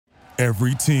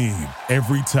Every team,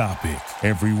 every topic,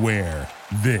 everywhere.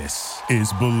 This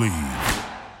is Believe.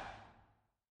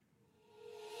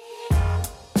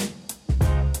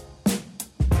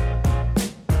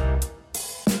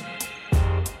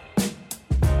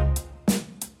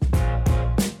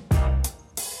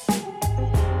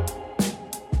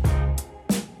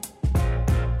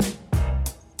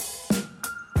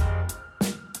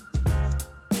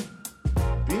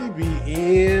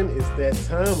 BBN, it's that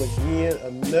time again.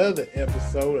 Another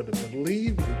episode of the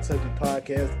Believe in Kentucky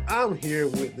podcast. I'm here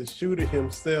with the shooter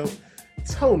himself,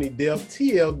 Tony Delp,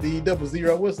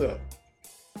 TLD00. What's up?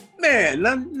 Man,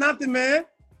 nothing, man.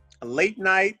 A late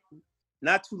night,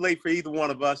 not too late for either one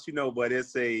of us, but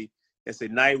it's a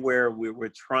night where we're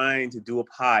trying to do a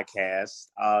podcast.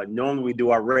 Normally we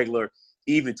do our regular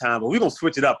evening time, but we're going to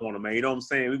switch it up on them, man. You know what I'm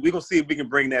saying? We're going to see if we can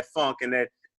bring that funk and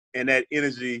that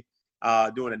energy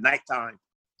during the nighttime.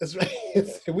 That's right.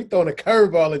 We throwing a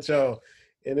curveball at y'all.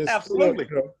 And it's absolutely.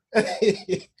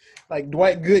 Like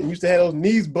Dwight Gooden used to have those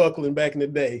knees buckling back in the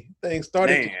day. Things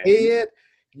started at your head,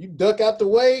 you duck out the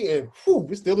way, and whew,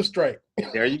 it's still a strike.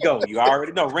 There you go. You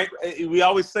already know. We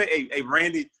always say, hey,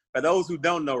 Randy, for those who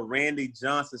don't know, Randy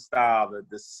Johnson style,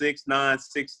 the 6'9",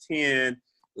 6'10",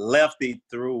 lefty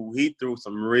he threw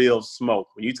some real smoke.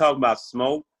 When you talk about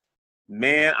smoke,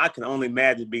 man, I can only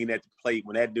imagine being at the plate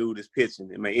when that dude is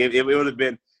pitching. I mean, it would have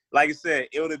been, like I said,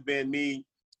 it would have been me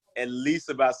at least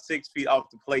about 6 feet off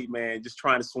the plate, man, just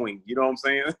trying to swing. You know what I'm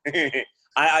saying?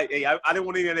 I didn't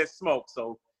want any of that smoke.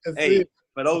 So,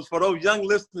 for those young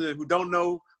listeners who don't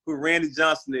know who Randy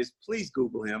Johnson is, please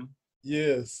Google him.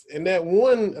 Yes, and that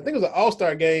one, I think it was an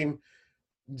All-Star game,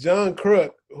 John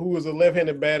Kruk, who was a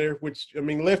left-handed batter, which, I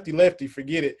mean, lefty,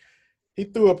 forget it. He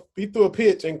threw a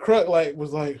pitch, and Kruk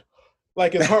was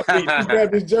like his heartbeat. He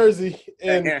grabbed his jersey,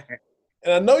 and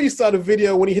I know you saw the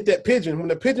video when he hit that pigeon, when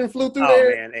the pigeon flew through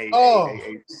there. Man,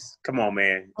 hey, come on,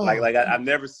 man. Like I've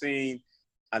never seen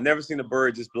a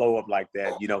bird just blow up like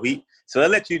that. So that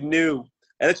let you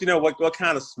know what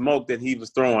kind of smoke that he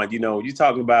was throwing. You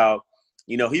talking about,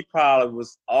 he probably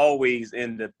was always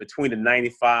between the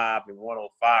 95 and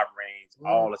 105 range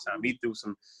all the time. He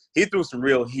threw some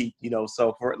real heat.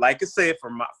 So for, like I said,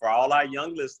 for all our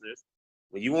young listeners,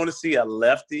 when you want to see a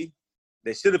lefty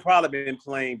that should have probably been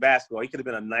playing basketball, he could have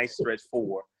been a nice stretch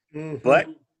four, but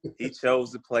he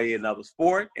chose to play another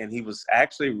sport, and he was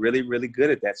actually really, really good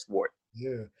at that sport.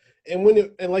 Yeah, and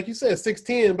like you said,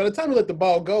 6'10", by the time you let the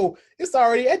ball go, it's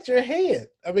already at your head.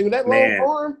 I mean, that long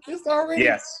arm, it's already.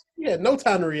 Yes. You had no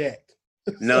time to react.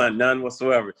 None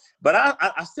whatsoever. But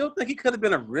I still think he could have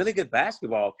been a really good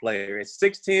basketball player at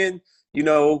 6'10".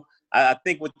 I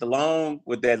think with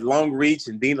that long reach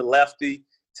and being a lefty,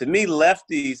 to me,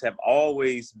 lefties have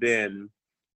always been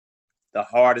the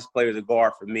hardest player to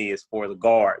guard for me is for the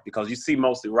guard, because you see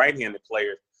mostly right-handed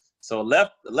players. So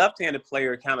left-handed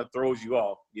player kind of throws you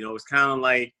off. It's kind of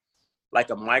like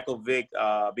a Michael Vick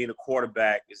being a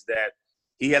quarterback, is that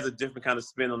he has a different kind of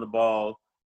spin on the ball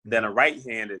than a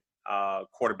right-handed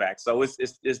quarterback. So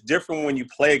it's different when you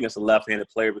play against a left-handed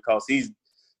player, because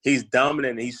he's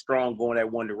dominant and he's strong going that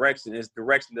one direction. It's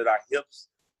direction that our hips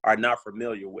are not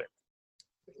familiar with.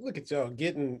 Look at y'all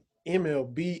getting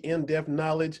MLB in-depth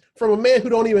knowledge from a man who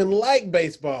don't even like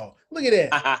baseball. Look at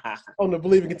that on the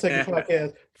Believe in Kentucky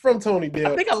podcast from Tony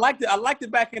Delp. I think I liked it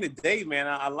back in the day, man.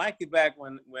 I liked it back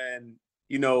when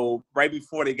right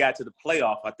before they got to the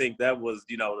playoff. I think that was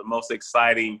the most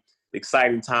exciting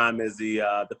time as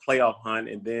the playoff hunt.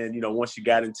 And then once you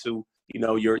got into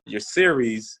your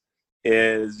series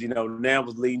is now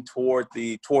was leading toward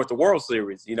the World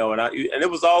Series. And it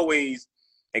was always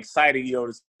exciting,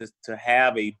 to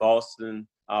have a Boston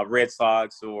Red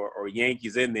Sox or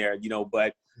Yankees in there,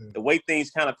 but the way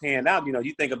things kind of panned out,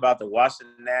 you think about the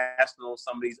Washington Nationals,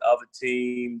 some of these other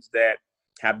teams that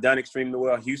have done extremely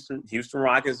well. Houston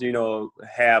Rockets,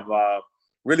 have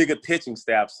really good pitching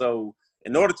staff. So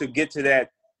in order to get to that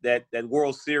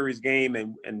World Series game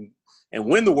and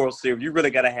win the World Series, you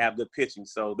really got to have good pitching.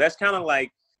 So that's kind of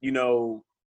like, when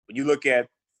you look at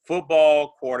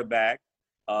football, quarterback,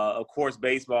 of course,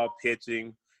 baseball,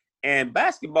 pitching, and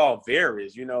basketball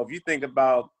varies. If you think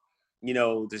about,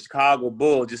 the Chicago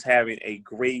Bulls just having a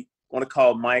great, I want to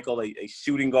call Michael a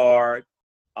shooting guard.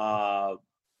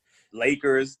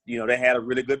 Lakers, they had a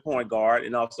really good point guard,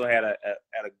 and also had a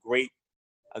great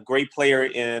player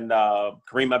in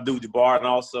Kareem Abdul-Jabbar, and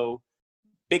also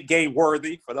Big Game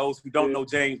Worthy. For those who don't know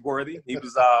James Worthy, he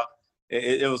was.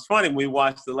 It was funny when we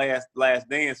watched the Last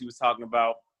Dance. He was talking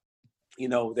about,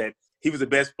 that he was the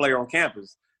best player on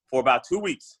campus for about 2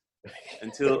 weeks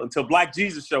until Black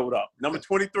Jesus showed up, number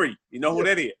 23. You know who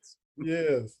that is?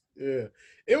 Yes, yeah.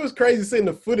 It was crazy seeing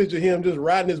the footage of him just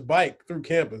riding his bike through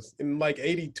campus in like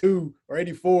 82 or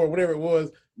 84, whatever it was.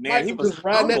 Man, he Mike was was just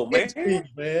riding humble, that man.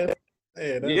 speed,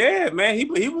 man. Yeah, man,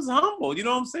 he was humble. You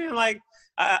know what I'm saying? Like,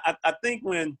 I think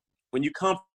when you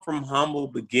come from humble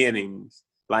beginnings,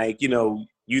 like, you know,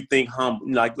 you think humble,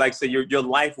 like say your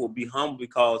life will be humble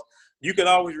because you can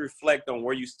always reflect on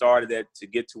where you started at to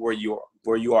get to where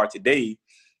you are today.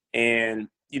 And,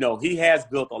 you know, he has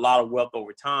built a lot of wealth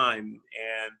over time,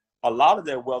 and a lot of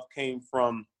that wealth came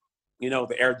from, you know,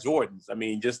 the Air Jordans. I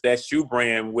mean, just that shoe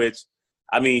brand, which,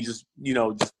 I mean, just, you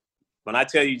know, just when I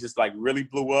tell you, just like really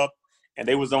blew up, and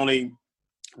they was only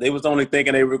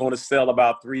thinking they were going to sell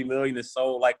about 3 million and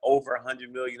sold like over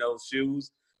 100 million of those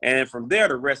shoes. And from there,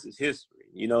 the rest is history,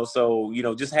 you know? So, you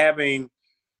know, just having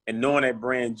and knowing that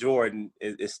brand Jordan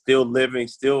is still living,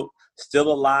 still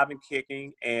alive and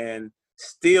kicking, and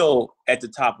still at the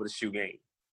top of the shoe game.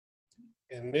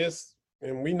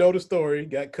 And we know the story,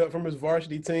 got cut from his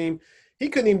varsity team. He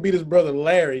couldn't even beat his brother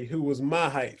Larry, who was my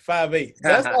height, 5'8".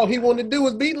 That's all he wanted to do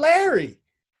was beat Larry.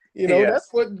 You know, That's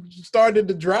what started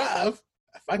the drive.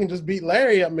 If I can just beat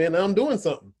Larry, man, I'm doing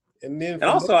something. And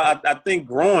also, I think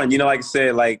growing, you know, like I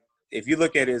said, like if you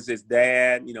look at his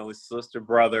dad, you know, his sister,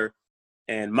 brother,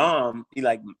 and mom,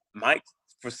 Mike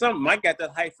got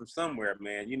that height from somewhere,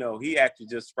 man. You know, he actually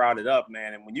just sprouted up,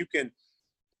 man. And when you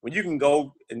can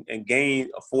go and gain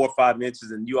 4 or 5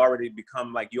 inches and you already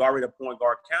become like you already a point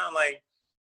guard, kind of like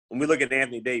when we look at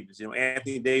Anthony Davis. You know,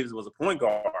 Anthony Davis was a point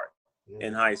guard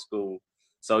in high school.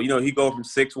 So, you know, he go from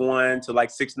 6'1" to like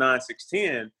 6'9",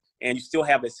 6'10", and you still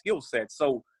have that skill set.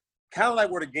 So kind of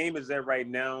like where the game is at right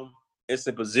now, it's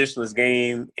a positionless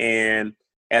game. And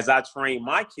as I train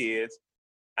my kids,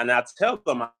 and I tell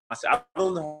them, I say, I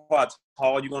don't know how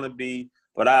tall you're going to be,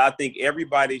 but I think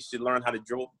everybody should learn how to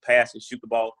dribble, pass, and shoot the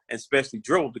ball, and especially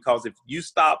dribble, because if you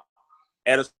stop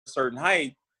at a certain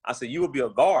height, I say you will be a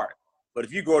guard. But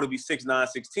if you grow to be 6'9",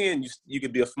 6'10", you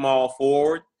could be a small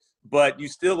forward, but you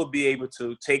still will be able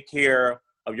to take care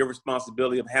of your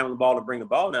responsibility of handling the ball to bring the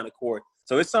ball down the court.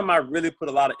 So it's something I really put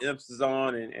a lot of emphasis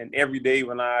on, and every day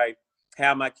when I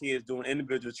have my kids doing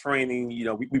individual training, you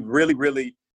know, we really,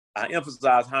 really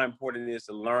emphasize how important it is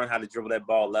to learn how to dribble that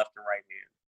ball left and right hand.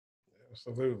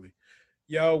 Absolutely.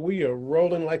 Y'all, we are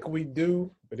rolling like we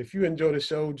do, but if you enjoy the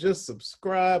show, just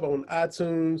subscribe on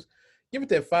iTunes, give it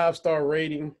that 5-star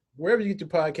rating, wherever you get your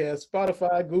podcast,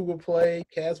 Spotify, Google Play,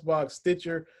 Castbox,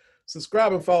 Stitcher.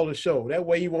 Subscribe and follow the show. That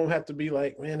way you won't have to be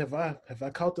like, man, if I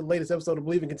caught the latest episode of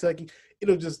Believe in Kentucky,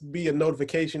 it'll just be a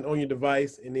notification on your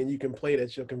device, and then you can play it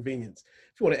at your convenience.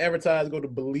 If you want to advertise, go to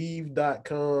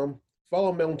Believe.com.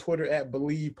 Follow me on Twitter at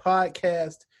Believe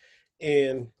Podcast,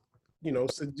 and, you know,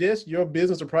 suggest your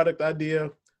business or product idea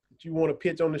that you want to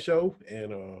pitch on the show,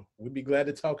 and we'd be glad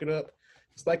to talk it up.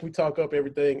 It's like we talk up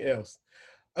everything else.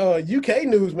 UK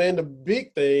news, man, the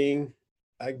big thing,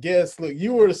 I guess, look,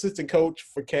 you were an assistant coach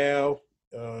for Cal.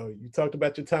 You talked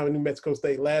about your time in New Mexico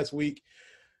State last week.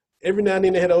 Every now and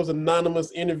then they had those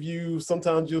anonymous interviews.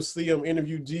 Sometimes you'll see them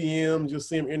interview GMs. You'll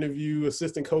see them interview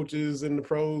assistant coaches in the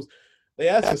pros. They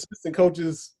asked assistant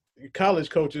coaches,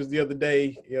 college coaches the other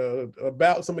day,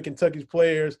 about some of Kentucky's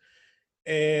players.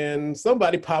 And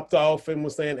somebody popped off and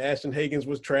was saying Ashton Hagans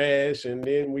was trash. And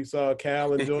then we saw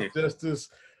Cal and George Justice,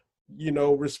 you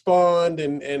know, respond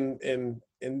and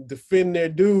defend their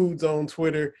dudes on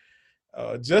Twitter.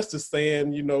 Justice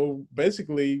saying, you know,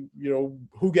 basically, you know,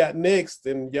 who got next,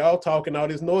 and y'all talking all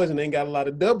this noise and ain't got a lot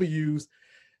of W's.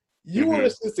 You were an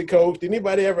assistant coach. Did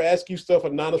anybody ever ask you stuff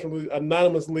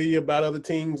anonymously about other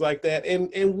teams like that?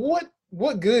 And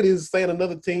what good is saying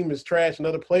another team is trash,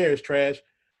 another player is trash?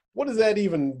 What does that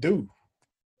even do?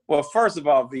 Well, first of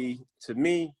all, to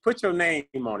me, put your name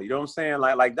on it. You know what I'm saying?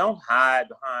 Like don't hide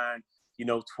behind, you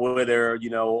know, Twitter, you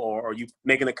know, or you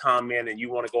making a comment and you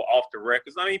want to go off the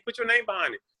records. I mean, put your name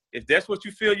behind it. If that's what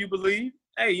you feel you believe,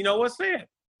 hey, you know what, say it.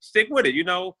 Stick with it. You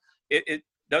know,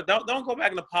 don't go back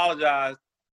and apologize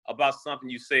about something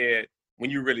you said when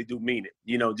you really do mean it.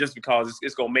 You know, just because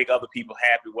it's gonna make other people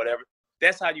happy, whatever.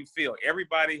 That's how you feel.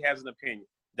 Everybody has an opinion.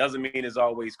 Doesn't mean it's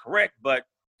always correct, but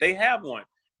they have one.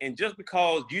 And just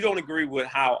because you don't agree with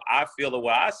how I feel or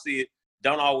what I see it,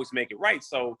 don't always make it right.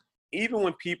 So even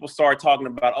when people start talking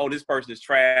about, oh, this person is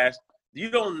trash, you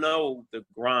don't know the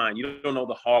grind. You don't know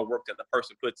the hard work that the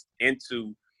person puts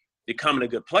into becoming a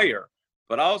good player.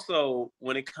 But also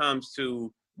when it comes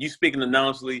to you speaking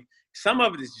anonymously, some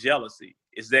of it is jealousy.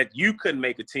 Is that you couldn't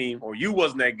make a team or you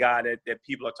wasn't that guy that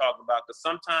people are talking about. Because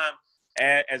sometimes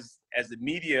as the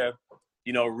media,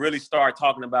 you know, really start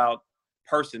talking about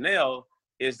personnel,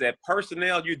 is that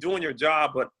personnel, you're doing your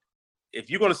job, but if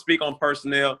you're going to speak on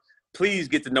personnel, please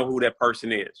get to know who that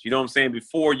person is. You know what I'm saying?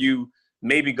 Before you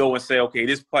maybe go and say, okay,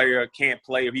 this player can't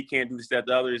play or he can't do this, that,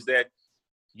 the other, is that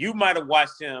you might have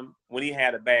watched him when he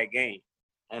had a bad game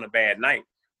on a bad night.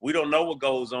 We don't know what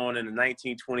goes on in a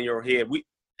 19, 20-year-old head. We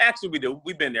do.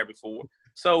 We've been there before.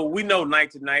 So we know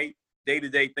night to night,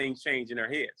 day-to-day things change in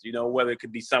their heads. You know, whether it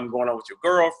could be something going on with your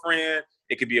girlfriend,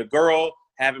 it could be a girl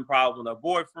having problems with her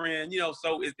boyfriend. You know,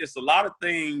 so it's a lot of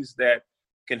things that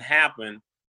can happen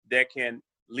that can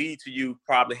lead to you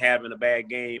probably having a bad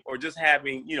game or just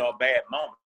having, you know, a bad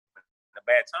moment, a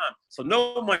bad time. So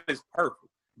no one is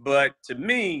perfect. But to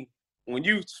me, when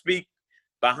you speak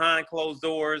behind closed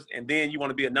doors and then you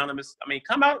want to be anonymous, I mean,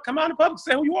 come out in public,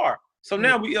 say who you are. So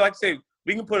now we, like I said,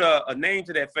 we can put a name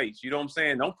to that face. You know what I'm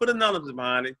saying? Don't put anonymous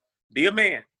behind it. Be a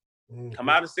man. Mm-hmm. Come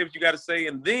out and say what you got to say,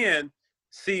 and then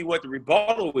see what the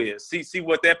rebuttal is. See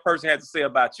what that person has to say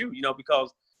about you, you know,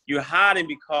 because you're hiding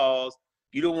because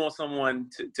you don't want someone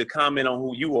to comment on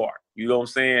who you are. You know what I'm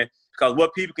saying? Because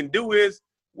what people can do is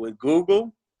with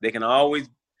Google, they can always,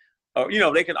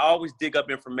 they can always dig up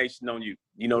information on you,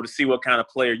 you know, to see what kind of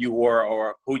player you are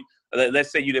or who, let's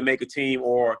say you didn't make a team,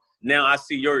 or now I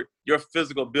see your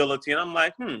physical ability. And I'm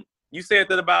like, you said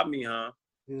that about me, huh?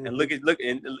 Mm-hmm. And look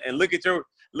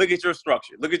at your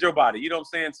structure. Look at your body. You know what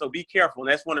I'm saying? So be careful.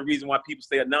 And that's one of the reasons why people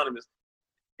stay anonymous,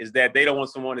 is that they don't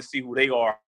want someone to see who they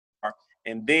are.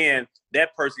 And then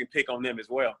that person can pick on them as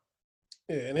well.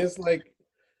 Yeah, and it's like,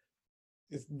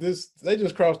 they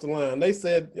just crossed the line. They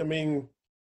said,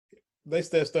 they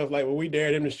said stuff like, well, we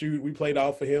dared him to shoot, we played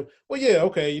off for him. Well, yeah,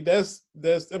 okay, that's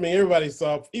everybody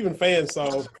saw, even fans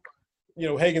saw,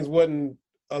 Higgins wasn't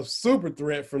a super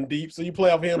threat from deep, so you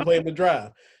play off him, play him to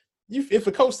drive. If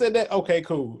a coach said that, okay,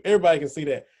 cool, everybody can see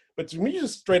that. But when you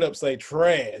just straight up say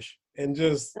trash and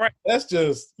just, right, that's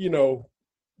just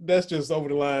over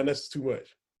the line. That's too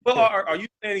much. Well, are you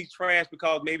saying he's trash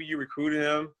because maybe you recruited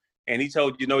him and he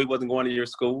told you, he wasn't going to your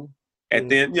school? And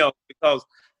then, because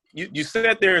you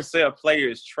sit there and say a player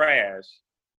is trash,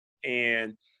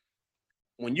 and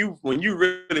when you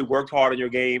really worked hard on your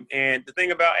game, and the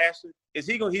thing about Ashton is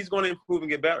he's going to improve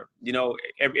and get better.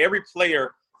 Every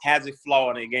player has a flaw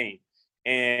in their game.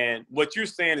 And what you're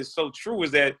saying is so true,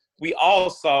 is that we all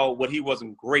saw what he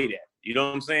wasn't great at. You know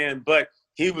what I'm saying? But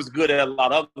he was good at a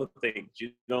lot of other things.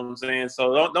 You know what I'm saying?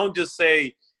 So don't just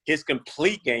say his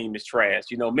complete game is trash.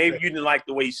 Maybe you didn't like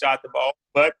the way he shot the ball,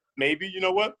 but maybe, you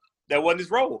know what? That wasn't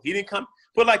his role. He didn't come.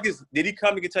 Put like this, did he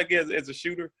come to Kentucky as a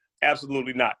shooter?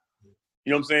 Absolutely not.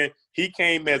 You know what I'm saying? He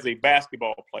came as a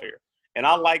basketball player. And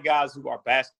I like guys who are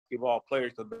basketball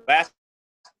players, because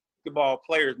basketball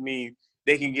players mean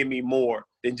they can give me more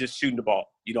than just shooting the ball.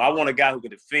 I want a guy who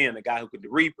can defend, a guy who can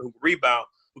rebound,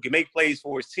 who can make plays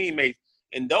for his teammates.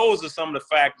 And those are some of the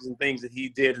factors and things that he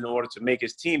did in order to make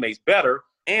his teammates better.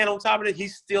 And on top of that,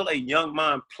 he's still a young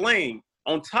man playing.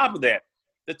 On top of that,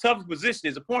 the toughest position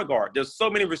is a point guard. There's so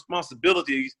many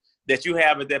responsibilities that you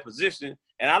have at that position.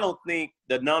 And I don't think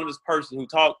the anonymous person who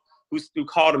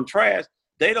called him trash,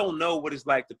 they don't know what it's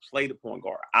like to play the point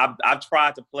guard. I've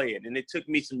tried to play it, and it took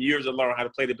me some years to learn how to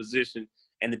play the position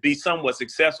and to be somewhat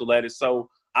successful at it. So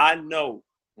I know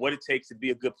what it takes to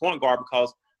be a good point guard,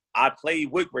 because I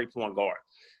played with great point guard.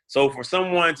 So for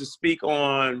someone to speak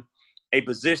on a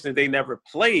position that they never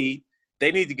played,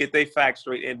 they need to get their facts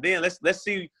straight. And then let's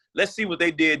see what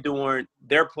they did during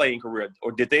their playing career.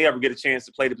 Or did they ever get a chance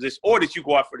to play the position? Or did you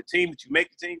go out for the team? Did you make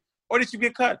the team? Or did you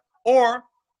get cut? Or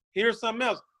here's something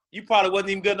else. You probably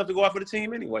wasn't even good enough to go out for the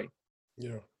team anyway.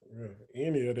 Yeah.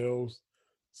 Any of those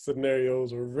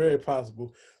scenarios are very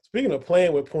possible. Speaking of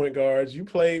playing with point guards, you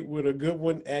played with a good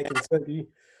one at Kentucky.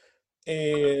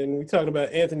 And we talked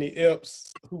about Anthony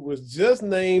Epps, who was just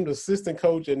named assistant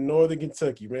coach at Northern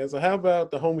Kentucky, man. So how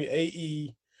about the homie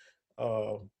AE?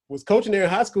 Was coaching there in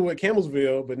high school at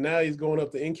Campbellsville, but now he's going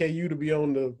up to NKU to be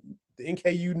on the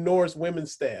NKU Norse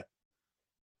women's staff.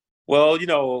 Well,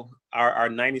 our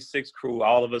 96 crew,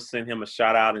 all of us sent him a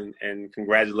shout out and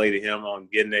congratulated him on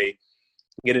getting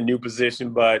a new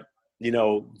position. But,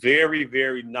 very,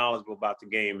 very knowledgeable about the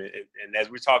game. And as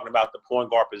we're talking about the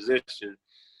point guard position,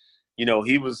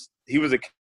 he was a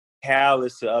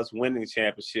catalyst to us winning the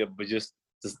championship, but just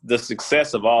the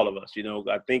success of all of us.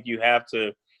 I think you have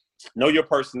to know your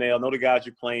personnel, know the guys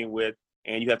you're playing with,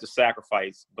 and you have to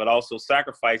sacrifice. But also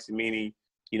sacrificing meaning,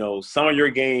 some of your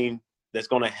game that's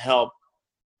going to help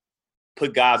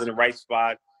put guys in the right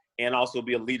spot and also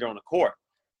be a leader on the court.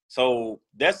 So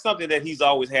that's something that he's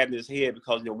always had in his head,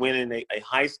 because winning a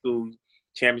high school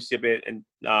championship in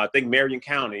I think Marion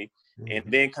County, and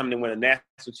then coming to win a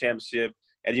national championship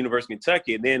at the University of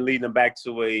Kentucky, and then leading them back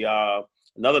to a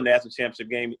another national championship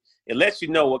game, it lets you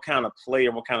know what kind of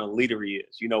player, what kind of leader he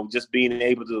is. You know, just being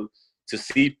able to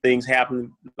see things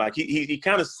happen. Like he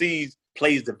kind of sees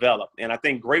plays develop. And I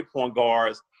think great point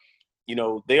guards, you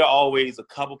know, they're always a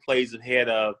couple plays ahead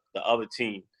of the other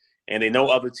team. And they know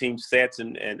other team sets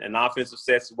and offensive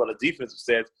sets as well as defensive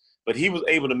sets. But he was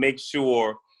able to make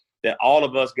sure that all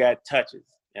of us got touches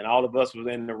and all of us was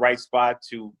in the right spot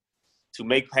to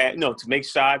make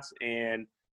shots and,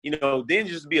 you know, then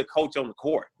just be a coach on the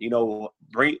court, you know,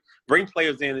 bring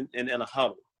players in a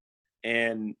huddle.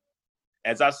 And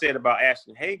as I said about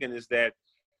Ashton Hagen is that,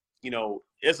 you know,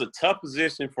 it's a tough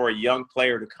position for a young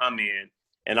player to come in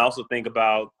and also think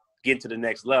about getting to the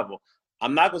next level.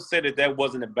 I'm not going to say that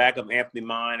wasn't the back of Anthony's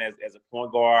mind as a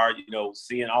point guard, you know,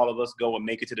 seeing all of us go and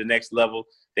make it to the next level,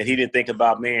 that he didn't think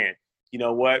about, man, you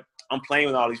know what, I'm playing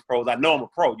with all these pros. I know I'm a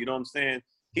pro, you know what I'm saying?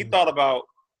 He thought about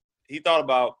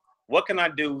what can I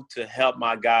do to help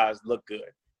my guys look good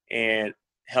and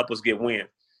help us get wins?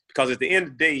 Because at the end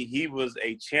of the day, he was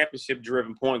a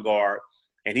championship-driven point guard,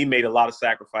 and he made a lot of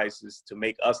sacrifices to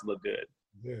make us look good.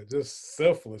 Yeah, just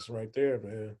selfless right there,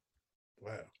 man.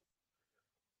 Wow.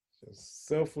 Just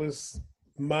selfless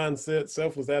mindset,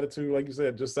 selfless attitude, like you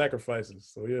said, just sacrifices.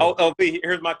 So yeah. Oh, B,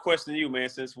 here's my question to you, man.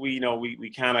 Since we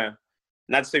kind of,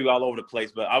 not to say we're all over the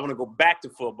place, but I want to go back to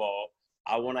football.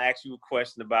 I want to ask you a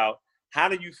question about how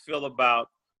do you feel about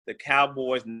the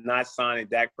Cowboys not signing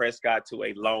Dak Prescott to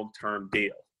a long-term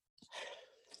deal?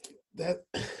 That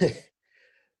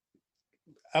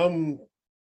I'm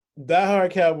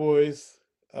diehard Cowboys.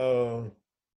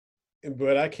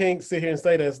 But I can't sit here and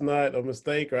say that's not a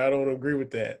mistake or I don't agree with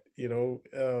that. You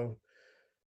know,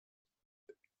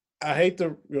 I hate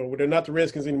they're not the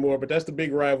Redskins anymore, but that's the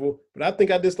big rival. But I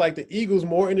think I dislike the Eagles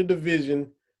more in the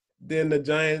division than the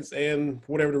Giants and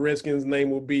whatever the Redskins' name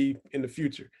will be in the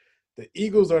future. The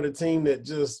Eagles are the team that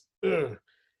just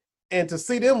and to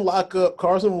see them lock up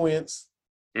Carson Wentz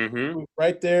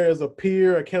right there as a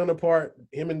peer, a counterpart,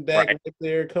 him and Dak right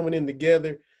there coming in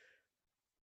together.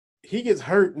 He gets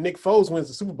hurt. Nick Foles wins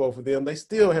the Super Bowl for them. They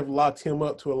still have locked him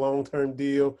up to a long-term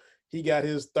deal. He got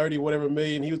his 30 whatever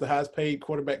million. He was the highest paid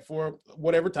quarterback for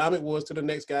whatever time it was to the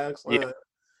next guy. Yeah.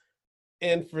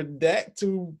 And for Dak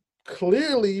to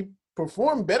clearly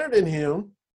perform better than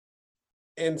him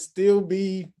and still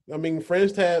be, I mean,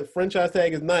 franchise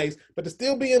tag is nice, but to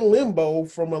still be in limbo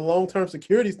from a long-term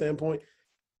security standpoint,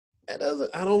 I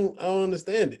don't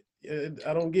understand it.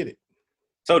 I don't get it.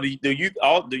 So do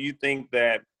you think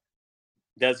that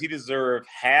does he deserve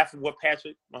half of what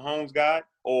Patrick Mahomes got,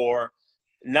 or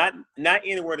not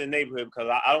anywhere in the neighborhood?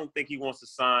 Because I don't think he wants to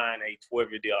sign a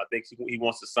 12-year deal. I think he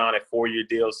wants to sign a 4-year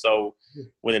deal. So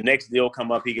when the next deal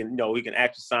come up, he can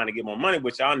actually sign to get more money.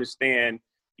 Which I understand,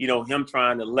 you know, him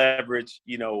trying to leverage,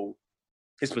 you know,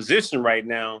 his position right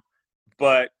now.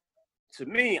 But to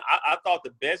me, I thought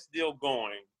the best deal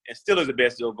going, and still is the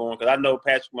best deal going, because I know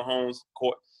Patrick Mahomes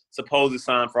supposedly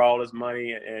signed for all his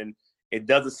money, and it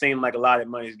doesn't seem like a lot of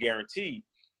money is guaranteed.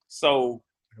 So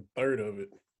a third of it.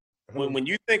 When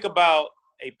you think about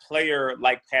a player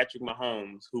like Patrick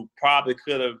Mahomes, who probably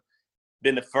could have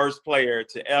been the first player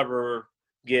to ever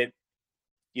get,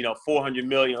 you know, $400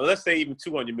 million, or let's say even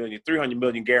 $200 million, $300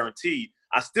 million guaranteed,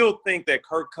 I still think that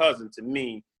Kirk Cousins, to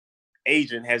me,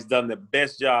 agent, has done the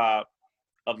best job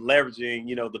of leveraging,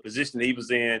 you know, the position that he was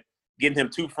in, getting him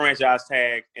 2 franchise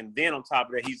tags, and then on top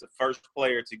of that, he's the first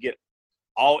player to get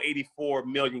all $84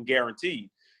 million guaranteed.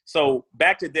 So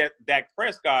back to Dak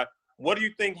Prescott, what do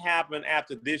you think happened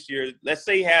after this year? Let's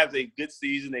say he has a good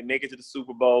season, they make it to the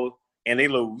Super Bowl, and they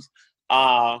lose.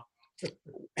 Do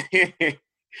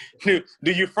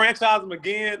you franchise him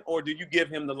again, or do you give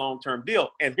him the long-term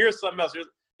deal? And here's something else.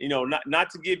 You know,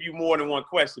 not to give you more than one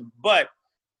question, but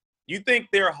you think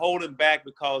they're holding back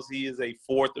because he's a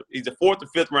fourth or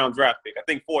fifth round draft pick? I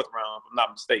think 4th round, if I'm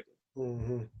not mistaken.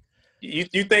 Mm-hmm.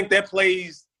 You think that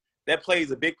plays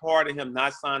a big part in him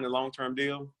not signing a long-term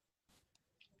deal?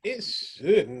 It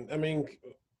shouldn't. I mean,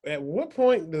 at what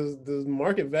point does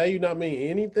market value not mean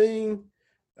anything?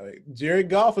 Jared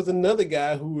Goff is another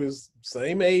guy who is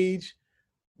same age,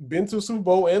 been to Super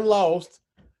Bowl and lost,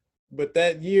 but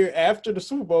that year after the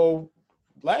Super Bowl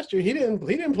last year, he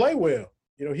didn't play well.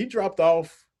 You know, he dropped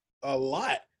off a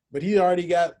lot, but he already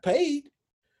got paid.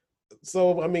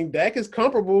 So I mean, Dak is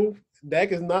comparable.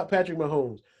 Dak is not Patrick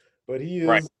Mahomes, but he is.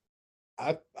 Right.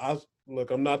 I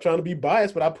look, I'm not trying to be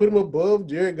biased, but I put him above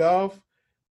Jared Goff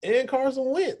and Carson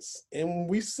Wentz, and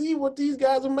we see what these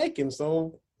guys are making.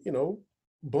 So, you know,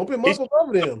 bump him up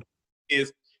above them.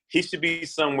 He should be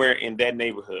somewhere in that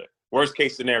neighborhood. Worst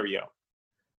case scenario.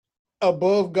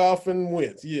 Above Goff and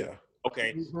Wentz, yeah.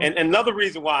 Okay. Mm-hmm. And another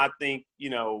reason why I think, you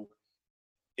know,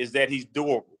 is that he's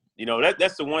durable. You know,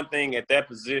 that's the one thing at that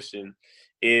position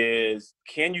is,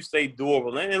 can you stay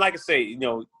durable? And like I say, you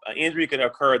know, an injury could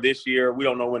occur this year. We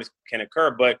don't know when it can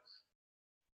occur, but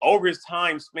over his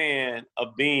time span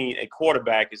of being a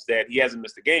quarterback is that he hasn't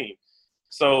missed a game.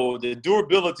 So the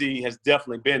durability has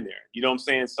definitely been there. You know what I'm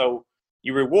saying? So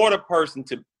you reward a person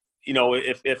to, you know,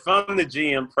 if I'm the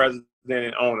GM, president,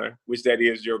 and owner, which that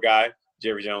is your guy,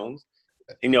 Jerry Jones,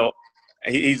 you know,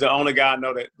 he's the only guy I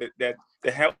know that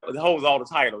holds all the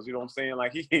titles. You know what I'm saying?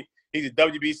 Like he's a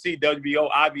WBC,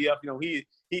 WBO, IBF. You know, he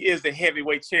is the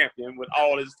heavyweight champion with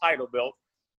all his title belts.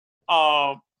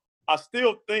 I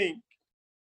still think,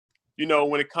 you know,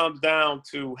 when it comes down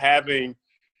to having,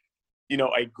 you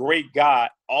know, a great guy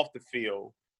off the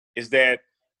field, is that,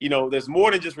 you know, there's more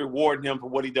than just rewarding him for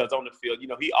what he does on the field. You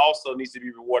know, he also needs to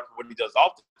be rewarded for what he does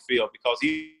off the field, because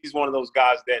he's one of those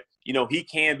guys that, you know, he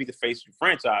can be the face of your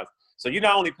franchise. So you're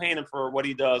not only paying him for what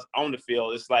he does on the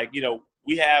field. It's like, you know,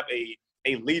 we have a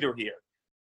leader here,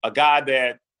 a guy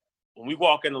that when we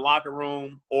walk in the locker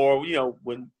room, or, you know,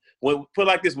 when put it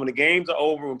like this, when the games are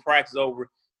over, when practice is over,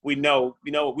 we know,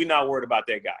 we're not worried about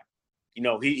that guy. You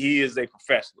know, he is a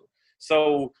professional.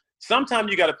 So sometimes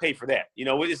you got to pay for that. You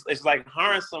know, it's like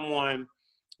hiring someone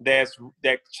that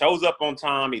shows up on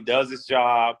time. He does his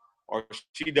job, or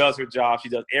she does her job. She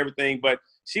does everything, but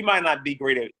she might not be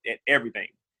great at everything.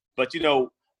 But, you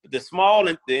know, the small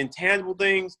and the intangible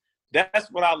things,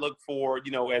 that's what I look for,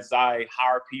 you know, as I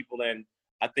hire people. And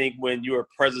I think when you're a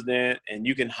president and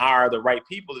you can hire the right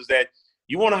people, is that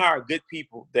you want to hire good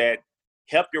people that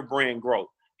help your brand grow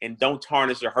and don't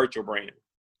tarnish or hurt your brand.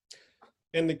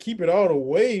 And to keep it all the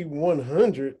way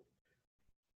 100,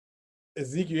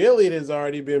 Ezekiel Elliott has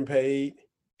already been paid.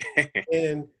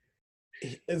 And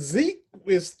Zeke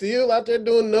is still out there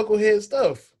doing knucklehead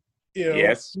stuff. You know,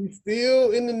 yes. He's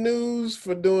still in the news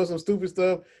for doing some stupid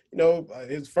stuff. You know,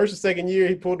 his first or second year,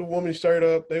 he pulled the woman's shirt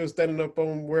up. They were standing up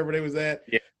on wherever they was at.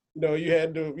 Yeah. You know, you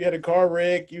had a car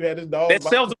wreck. You had his dog. That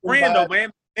sells the brand, though,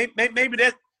 man. Maybe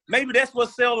that's what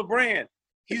sells the brand.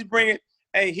 He's bringing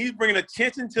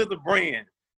attention to the brand.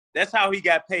 That's how he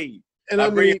got paid. And I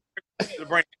mean, to the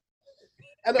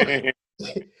brand.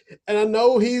 And I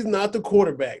know he's not the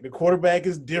quarterback. The quarterback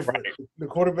is different. Right. The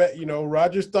quarterback, you know,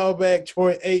 Roger Staubach,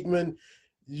 Troy Aikman,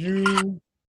 you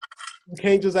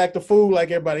can't just act a fool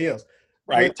like everybody else.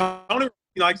 Right. But, Tony,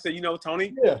 like I said, you know,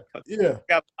 Tony. Yeah.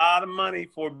 Got a lot of money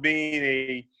for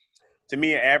being an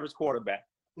average quarterback.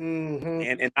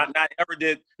 Mm-hmm. And not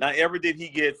ever did he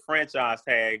get franchise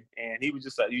tag, and he was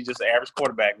just an average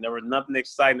quarterback. There was nothing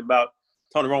exciting about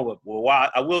Tony Romo. Well,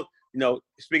 why I will. You know,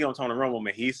 speaking on Tony Romo,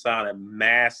 man, he signed a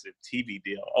massive TV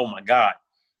deal. Oh, my God.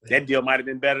 That deal might have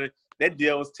been better. That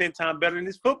deal was 10 times better than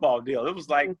his football deal. It was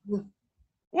like,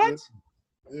 what?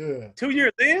 Yeah. 2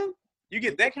 years in, you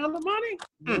get that kind of money?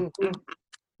 Mm-hmm.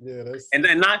 Yeah. That's...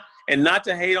 And not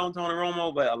to hate on Tony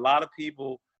Romo, but a lot of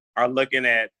people are looking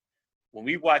at, when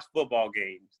we watch football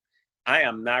games, I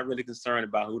am not really concerned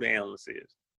about who the analyst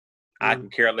is. I can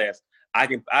care less. I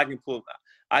can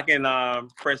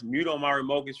press mute on my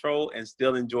remote control and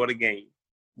still enjoy the game.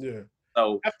 Yeah.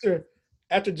 So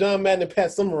after John Madden and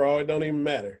Pat Summerall, it don't even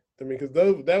matter. I mean, because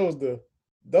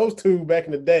those two back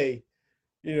in the day,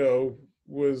 you know,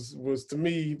 was to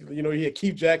me, you know, you had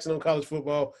Keith Jackson on college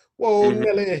football. Whoa,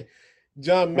 Nelly,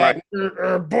 John Madden,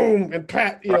 right. Boom, and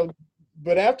Pat. You know,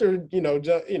 but after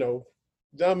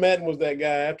John Madden was that guy.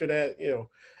 After that, you know,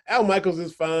 Al Michaels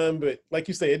is fine, but like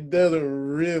you say, it doesn't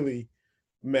really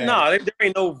matter. No, there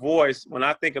ain't no voice. When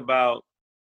I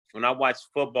watch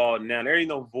football now, there ain't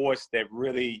no voice that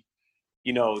really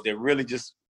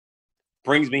just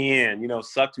brings me in, you know,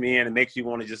 sucks me in and makes you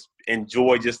want to just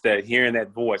enjoy just that, hearing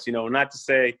that voice. You know, not to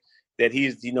say that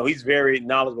he's very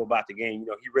knowledgeable about the game. You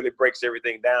know, he really breaks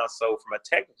everything down. So from a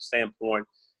technical standpoint,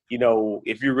 you know,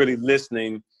 if you're really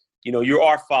listening, you know, you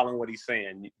are following what he's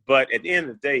saying. But at the end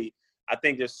of the day, I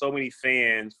think there's so many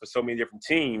fans for so many different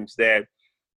teams that,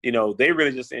 you know, they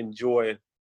really just enjoy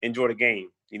the game,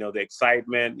 you know, the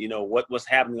excitement, you know, what's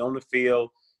happening on the field,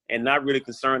 and not really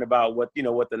concerned about what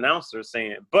the announcer is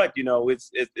saying. But, you know,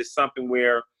 it's something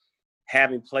where,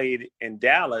 having played in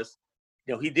Dallas,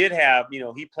 you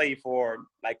know, he played for,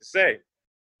 like I say,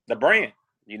 the brand.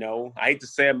 You know, I hate to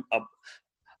say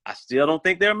I still don't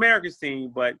think they're America's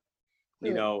team, but,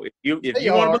 you know, if you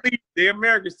want to believe they're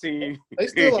America's team. They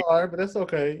still are, but that's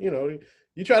okay. You know,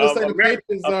 you try to say the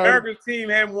Patriots are. America's team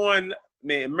hadn't won.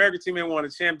 Man, America's team hadn't won a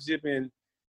championship in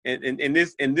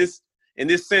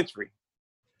this century.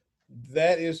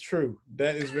 That is true.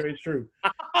 That is very true.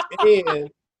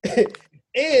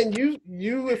 And you,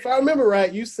 if I remember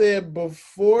right, you said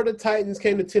before the Titans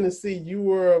came to Tennessee, you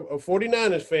were a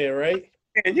 49ers fan, right?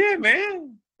 Yeah,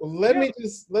 man. Well,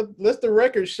 let's the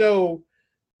record show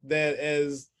that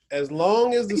as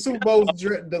long as the Super Bowl,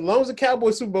 the long as the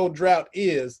Cowboys Super Bowl drought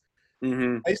is,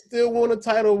 they still won a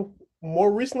title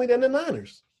more recently than the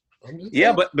Niners.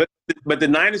 Yeah, but the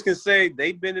Niners can say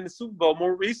they've been in the Super Bowl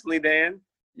more recently than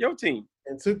your team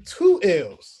and took 2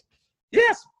 L's.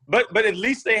 Yes, but at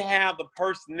least they have the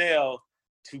personnel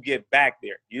to get back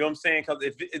there. You know what I'm saying? Because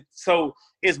so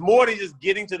it's more than just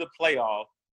getting to the playoff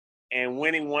and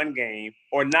winning one game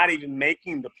or not even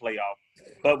making the playoff.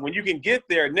 But when you can get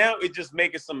there, now it's just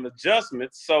making some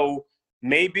adjustments. So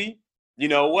maybe, you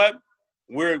know what,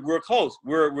 we're close.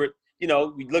 We're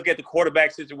we look at the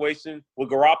quarterback situation with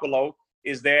Garoppolo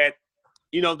is that,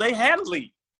 they had a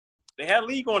lead. They had a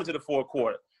lead going into the fourth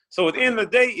quarter. So at the end of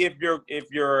the day,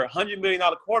 if your $100 million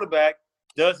quarterback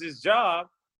does his job,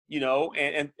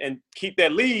 and keep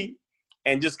that lead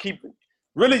and just keep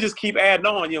adding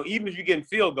on, even if you're getting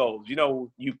field goals,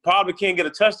 you probably can't get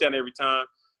a touchdown every time,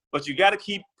 but you got to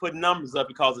keep putting numbers up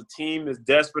because the team is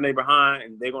desperate, they're behind,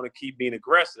 and they're going to keep being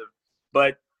aggressive.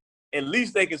 But at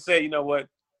least they can say, you know what,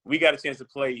 we got a chance to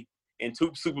play in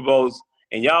 2 Super Bowls,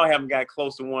 and y'all haven't got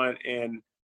close to one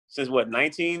since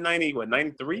 1990,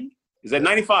 93? Is that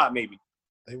 95 maybe?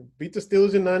 They beat the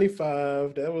Steelers in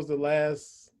 95. That was the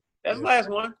last. That's the last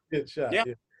one. Good shot. Yeah.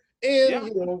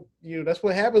 And that's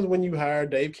what happens when you hire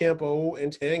Dave Campo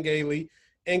and Chan Gailey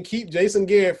and keep Jason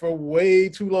Garrett for way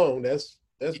too long. That's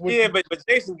what. But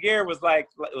Jason Garrett was like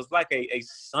a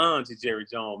son to Jerry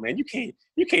Jones, man. You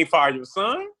can't fire your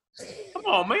son. Come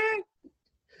on, man.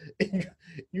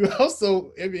 You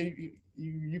also,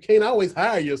 you can't always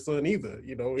hire your son either.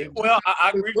 Well,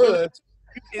 I agree with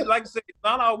you. Like I said, it's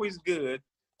not always good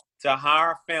to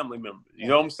hire family members. You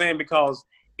know what I'm saying? Because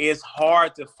it's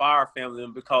hard to fire family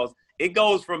members because it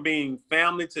goes from being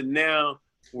family to now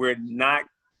we're not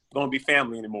going to be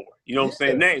family anymore. You know what I'm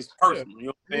saying? Now it's personal. You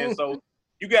know what I'm saying? So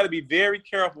you got to be very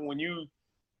careful when you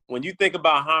think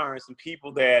about hiring some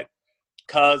people that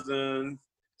cousins,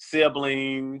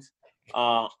 siblings,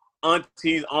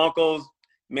 aunties, uncles,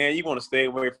 man, you want to stay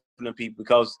away from them people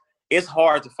because it's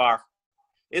hard to fire.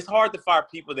 It's hard to fire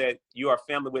people that you are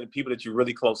family with and people that you're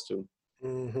really close to.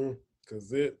 Because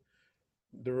the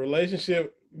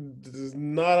relationship is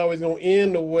not always going to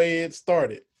end the way it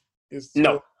started.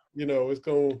 Stuff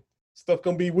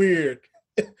gonna be weird.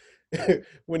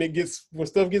 when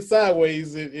stuff gets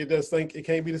sideways, it does think it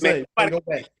can't be the same.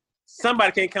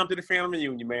 Somebody can't come to the family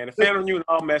reunion, man. The family reunion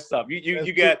all messed up.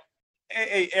 You got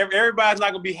everybody's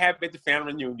not gonna be happy at the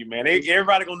family reunion, man.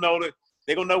 Everybody gonna know that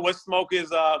they're gonna know what smoke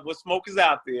is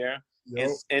out there. Yep.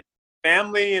 And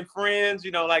family and friends,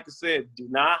 like I said, do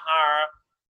not hire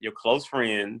your close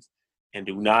friends and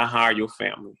do not hire your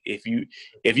family if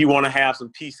you want to have some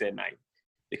peace at night.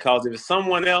 Because if it's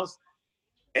someone else,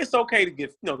 it's okay to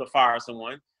to fire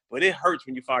someone, but it hurts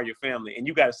when you fire your family and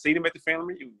you got to see them at the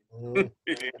family reunion.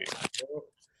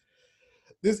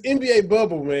 This NBA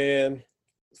bubble, man.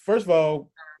 First of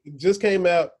all, it just came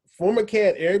out. Former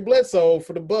Cat Eric Bledsoe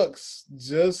for the Bucks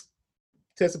just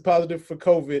tested positive for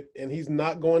COVID, and he's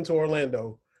not going to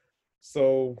Orlando.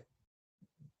 So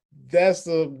that's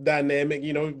the dynamic.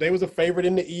 They was a favorite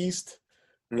in the East,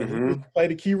 and he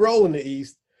played a key role in the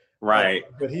East. Right.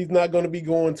 But he's not going to be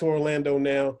going to Orlando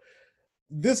now.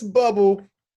 This bubble,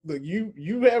 look,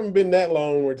 you haven't been that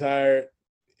long retired,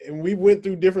 and we went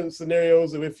through different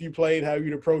scenarios of if you played, how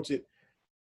you'd approach it.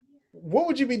 What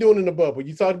would you be doing in the bubble?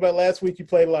 You talked about last week you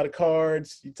played a lot of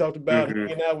cards. You talked about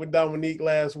hanging out with Dominique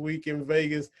last week in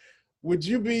Vegas. Would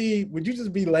you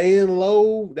just be laying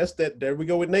low? There we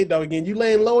go with Nate Dogg again. You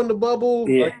laying low in the bubble?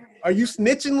 Yeah. Are you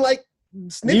snitching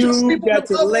you got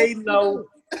to lay low.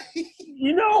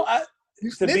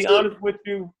 To be honest with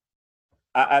you,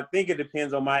 I think it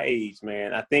depends on my age,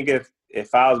 man. I think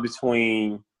if I was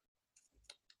between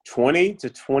 20 to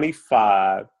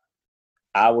 25,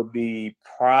 I would be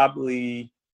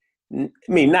probably,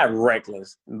 not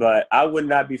reckless, but I would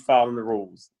not be following the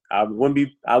rules. I wouldn't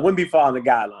be following the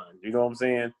guidelines. You know what I'm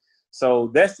saying?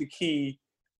 So that's the key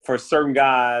for certain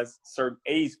guys,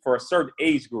 for a certain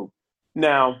age group.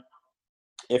 Now,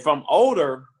 if I'm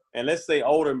older, and let's say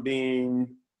older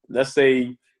being,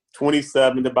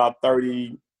 27 to about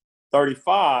 30,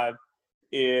 35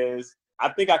 is, I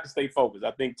think I can stay focused.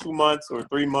 I think 2 months or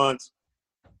 3 months,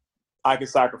 I can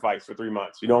sacrifice for 3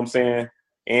 months. You know what I'm saying?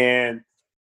 And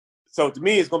so to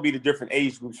me, it's going to be the different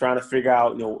age groups trying to figure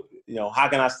out, how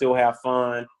can I still have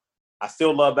fun? I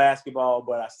still love basketball,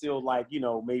 but I still like,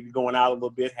 maybe going out a little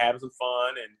bit, having some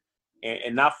fun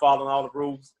and not following all the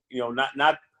rules,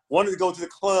 not wanting to go to the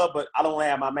club, but I don't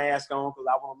have my mask on because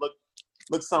I want to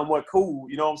look somewhat cool.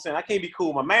 You know what I'm saying? I can't be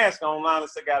cool with my mask on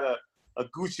unless I got a a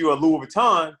Gucci or a Louis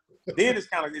Vuitton, then it's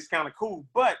kind of cool.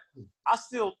 But I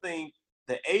still think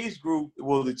the age group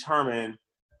will determine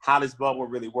how this bubble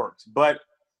really works. But,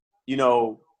 you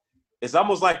know, it's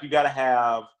almost like you got to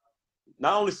have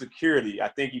not only security, I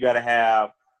think you got to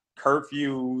have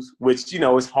curfews, which, you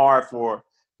know, it's hard for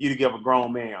you to give a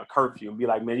grown man a curfew and be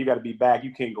like, man, you got to be back.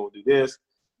 You can't go do this.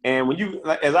 And when you,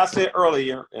 as I said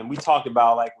earlier, and we talked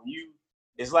about, like,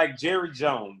 it's like Jerry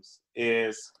Jones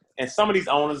is, and some of these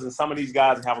owners and some of these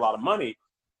guys that have a lot of money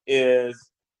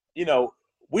is, you know,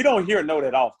 we don't hear no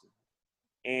that often.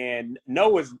 And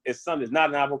no is something that's not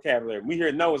in our vocabulary. We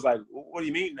hear no is like, what do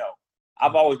you mean no?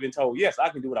 I've always been told, yes, I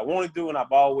can do what I want to do. And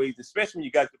I've always, especially when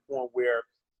you got to the point where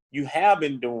you have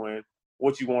been doing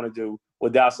what you want to do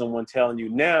without someone telling you.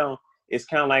 Now it's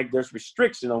kind of like there's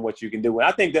restriction on what you can do. And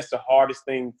I think that's the hardest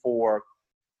thing for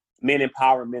men in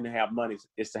power and men to have money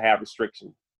is to have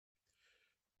restriction.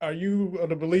 Are you of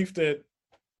the belief that,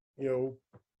 you know,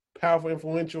 powerful,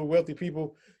 influential, wealthy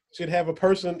people should have a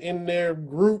person in their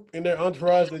group, in their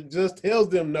entourage that just tells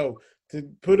them no, to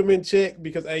put them in check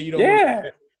because, hey, you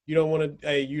don't want to,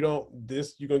 hey, you're going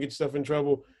to get yourself in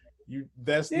trouble.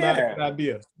 That's not a good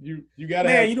idea. You got to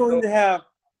have. Man, you don't need to have,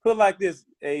 put it like this,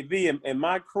 AV, in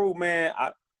my crew, man,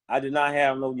 I did not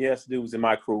have no yes dudes in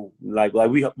my crew. Like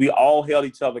we all held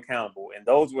each other accountable. And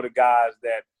those were the guys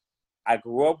that I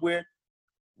grew up with.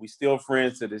 We still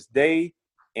friends to this day.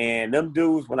 And them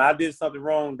dudes, when I did something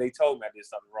wrong, they told me I did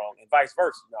something wrong, and vice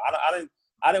versa. You know,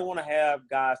 I didn't want to have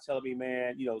guys telling me,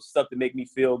 man, you know, stuff to make me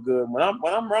feel good. When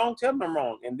I'm wrong, tell me I'm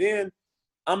wrong, and then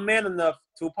I'm man enough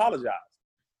to apologize.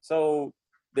 So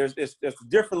there's a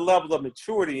different level of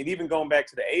maturity, and even going back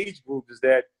to the age group, is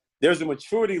that there's a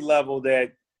maturity level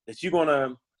that you're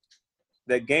gonna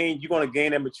gain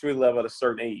that maturity level at a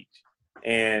certain age,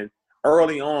 and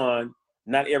early on.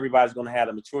 Not everybody's going to have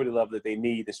the maturity level that they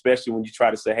need, especially when you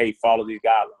try to say, hey, follow these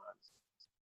guidelines.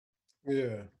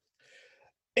 Yeah.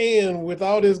 And with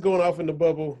all this going off in the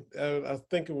bubble, I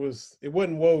think it wasn't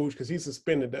Woj because he's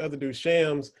suspended. The other dude,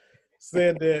 Shams,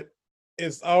 said that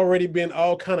it's already been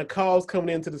all kind of calls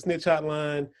coming into the snitch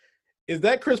hotline. Is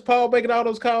that Chris Paul making all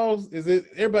those calls? Is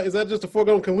that just a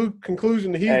foregone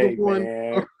conclusion that he's the one?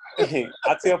 Man.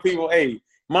 I tell people, hey,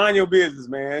 mind your business,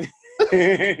 man.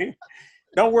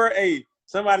 Don't worry. Hey,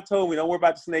 somebody told me, don't worry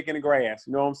about the snake in the grass.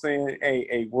 You know what I'm saying?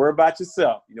 Hey, worry about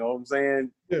yourself. You know what I'm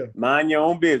saying? Yeah. Mind your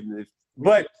own business.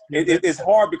 But it's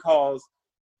hard because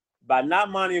by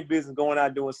not minding your business, going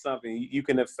out doing something, you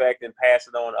can affect and pass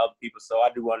it on to other people. So I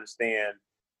do understand,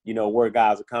 you know, where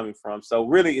guys are coming from. So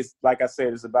really, it's like I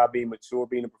said, it's about being mature,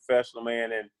 being a professional,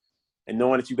 man, and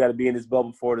knowing that you got to be in this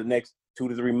bubble for the next 2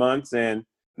 to 3 months and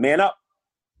man up,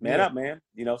 man.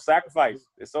 You know, sacrifice.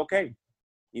 It's okay.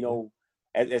 You know,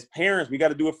 as parents, we got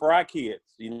to do it for our kids.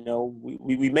 You know,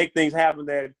 we make things happen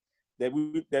that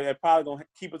are probably going to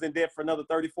keep us in debt for another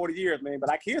 30, 40 years, man. But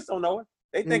our kids don't know it.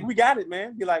 They think we got it,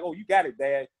 man. Be like, oh, you got it,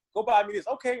 Dad. Go buy me this.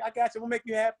 Okay, I got you. We'll make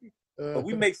you happy. But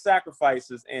we make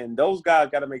sacrifices, and those guys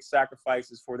got to make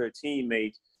sacrifices for their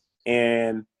teammates.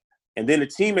 And then the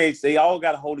teammates, they all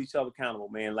got to hold each other accountable,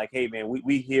 man. Like, hey, man,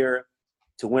 we here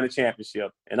to win a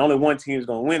championship. And only one team is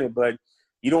going to win it, but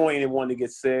you don't want anyone to get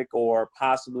sick or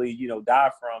possibly, you know, die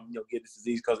from, you know, get this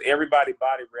disease because everybody's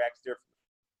body reacts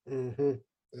differently. Mm-hmm.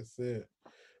 That's it.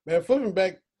 Man, flipping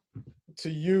back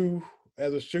to you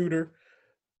as a shooter,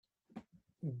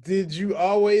 did you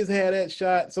always have that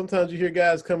shot? Sometimes you hear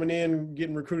guys coming in,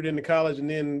 getting recruited into college, and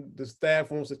then the staff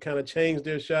wants to kind of change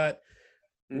their shot.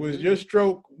 Mm-hmm. Was your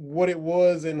stroke what it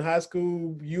was in high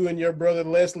school, you and your brother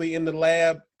Leslie in the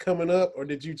lab coming up, or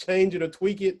did you change it or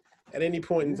tweak it at any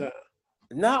point in time?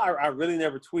 No, I really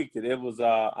never tweaked it. It was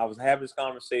I was having this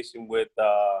conversation with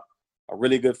a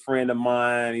really good friend of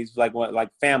mine. He's like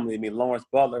family to me, Lawrence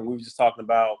Butler. And we were just talking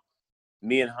about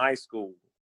me in high school.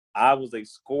 I was a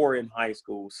scorer in high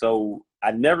school, so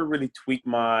I never really tweaked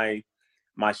my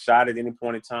shot at any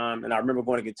point in time. And I remember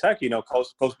going to Kentucky. You know, Coach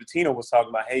Pitino was talking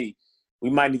about, hey, we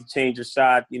might need to change your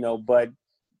shot. You know, but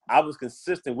I was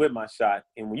consistent with my shot.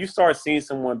 And when you start seeing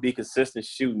someone be consistent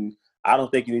shooting, I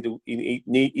don't think you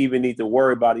need to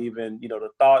worry about even, you know, the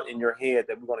thought in your head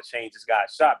that we're going to change this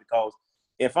guy's shot. Because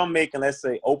if I'm making, let's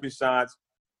say, open shots,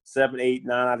 7, 8,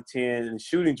 9 out of 10 and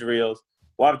shooting drills,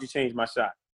 why would you change my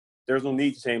shot? There's no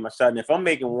need to change my shot. And if I'm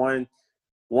making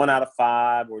 1 out of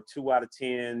 5 or 2 out of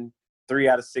 10, 3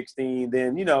 out of 16,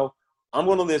 then, you know, I'm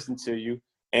going to listen to you.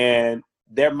 And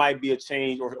there might be a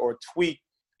change or tweak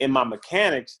in my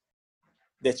mechanics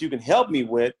that you can help me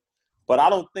with. But I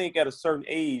don't think at a certain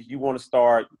age you want to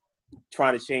start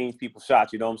trying to change people's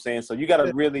shots. You know what I'm saying? So you got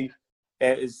to really,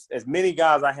 as many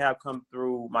guys I have come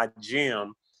through my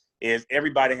gym, is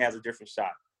everybody has a different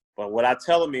shot. But what I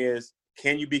tell them is,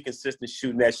 can you be consistent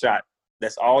shooting that shot?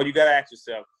 That's all you got to ask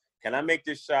yourself. Can I make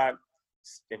this shot?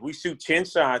 If we shoot 10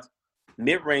 shots,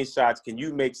 mid-range shots, can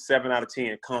you make 7 out of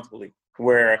 10 comfortably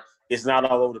where it's not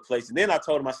all over the place? And then I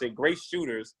told them, I said, great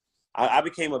shooters. I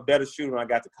became a better shooter when I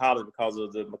got to college because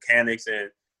of the mechanics and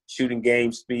shooting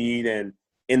game speed and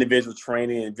individual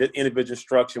training and individual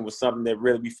instruction was something that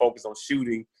really we focused on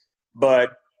shooting.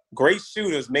 But great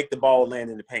shooters make the ball land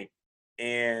in the paint.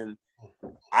 And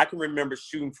I can remember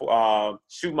shooting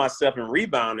myself and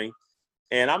rebounding,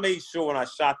 and I made sure when I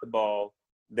shot the ball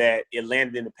that it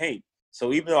landed in the paint.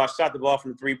 So even though I shot the ball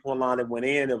from the three-point line that went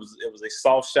in, it was a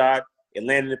soft shot. It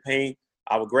landed in the paint.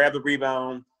 I would grab the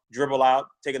rebound, dribble out,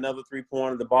 take another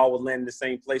three-pointer. The ball would land in the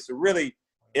same place. So really,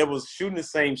 it was shooting the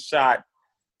same shot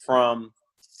from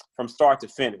start to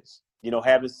finish.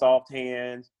 Having soft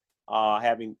hands,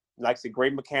 having, like I said,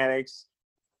 great mechanics,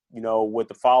 with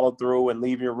the follow-through and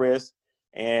leaving your wrist,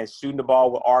 and shooting the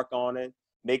ball with arc on it,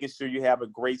 making sure you have a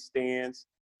great stance.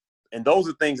 And those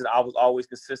are things that I was always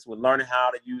consistent with, learning how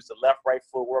to use the left-right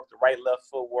footwork, the right-left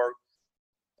footwork.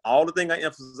 All the thing I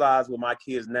emphasize with my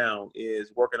kids now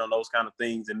is working on those kind of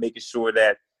things and making sure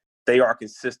that they are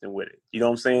consistent with it. You know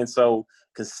what I'm saying? So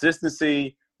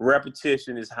consistency,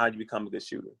 repetition is how you become a good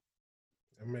shooter.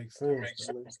 That makes sense.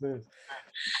 That makes sense.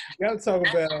 You got to talk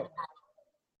about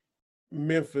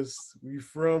Memphis. You're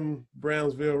from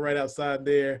Brownsville, right outside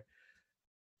there.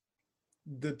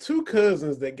 The two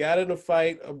cousins that got in a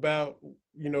fight about,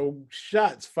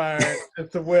 shots fired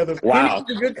as to whether Penny's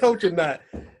a good coach or not.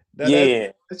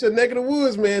 That's your neck of the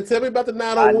woods, man. Tell me about the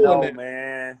 901. I know,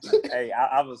 man. Hey,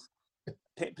 I was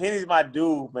 – Penny's my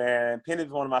dude, man. Penny's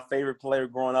one of my favorite players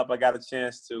growing up. I got a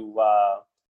chance to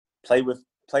play with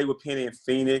Penny in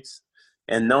Phoenix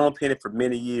and known Penny for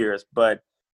many years. But,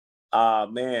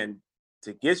 man,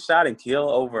 to get shot and killed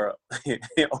over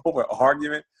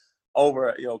argument,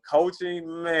 over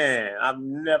coaching, man, I've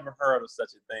never heard of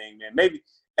such a thing, man. Maybe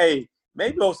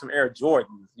over some Air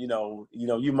Jordans,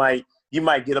 you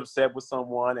might get upset with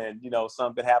someone and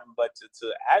something happened, but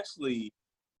to actually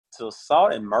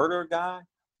assault and murder a guy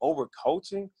over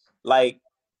coaching, like,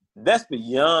 that's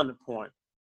beyond the point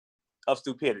of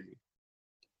stupidity.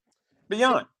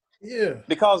 Beyond. Yeah.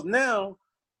 Because now,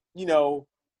 who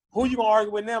you gonna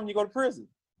argue with now when you go to prison?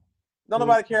 Don't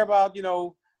nobody care about,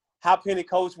 how Penny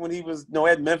coached when he was,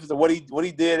 at Memphis, or what he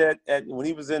did at when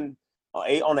he was on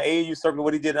the AAU circuit,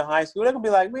 what he did in high school. They're gonna be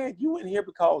like, man, you went here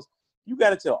because you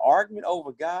got into an argument over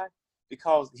a guy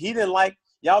because he didn't like,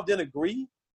 y'all didn't agree.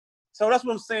 So that's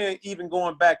what I'm saying. Even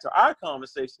going back to our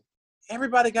conversation,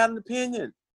 everybody got an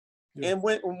opinion, and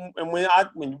when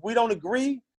we don't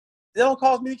agree, they don't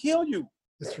cause me to kill you.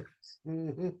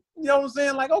 Mm-hmm. You know what I'm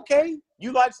saying? Like, okay,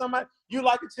 you like somebody, you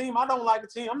like a team, I don't like a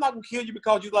team. I'm not gonna kill you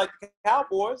because you like the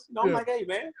Cowboys. I'm like, hey,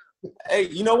 man, hey,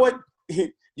 you know what?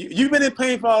 You've been in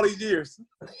pain for all these years.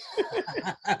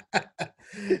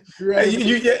 Right.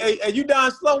 Hey, you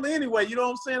dying slowly anyway. You know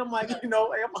what I'm saying? I'm like, hey, I'm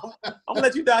gonna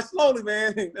let you die slowly,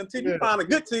 man, until you find a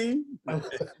good team. I'm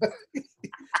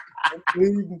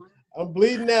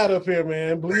bleeding out up here,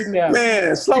 man. Bleeding out.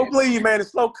 Man, slow bleed, man.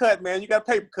 It's slow cut, man. You got a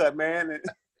paper cut, man.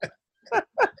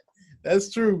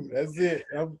 That's true. That's it.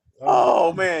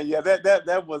 Oh man, yeah.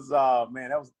 That was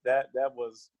man. That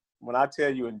was when I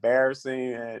tell you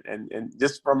embarrassing and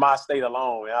just from my state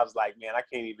alone. And I was like, man, I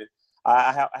can't even.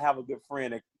 I have a good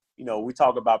friend that we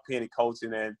talk about Penny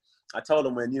coaching, and I told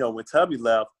him when Tubby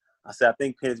left, I said I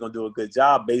think Penny's gonna do a good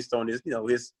job based on his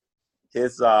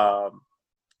his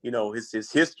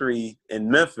history in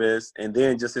Memphis, and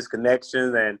then just his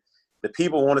connections, and the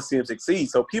people want to see him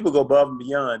succeed. So people go above and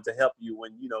beyond to help you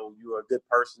when you're a good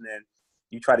person and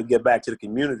you try to give back to the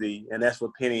community, and that's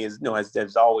what Penny has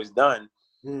always done.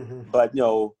 Mm-hmm. But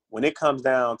when it comes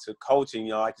down to coaching,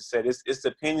 like I said, it's the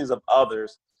opinions of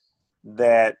others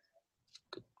that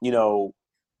even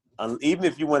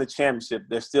if you win a championship,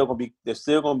 there's still gonna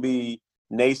be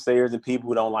naysayers and people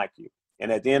who don't like you.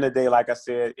 And at the end of the day, like I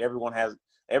said, everyone's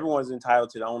entitled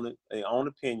to their own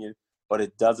opinion, but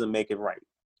it doesn't make it right.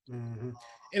 Mm-hmm.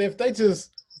 And if they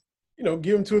just,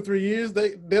 give him 2 or 3 years,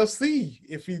 they'll see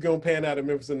if he's gonna pan out at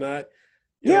Memphis or not.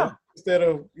 Instead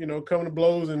of coming to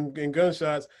blows and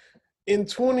gunshots. In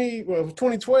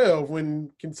 2012, when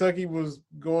Kentucky was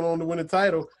going on to win a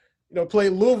title,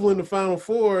 played Louisville in the Final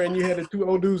Four, and you had the two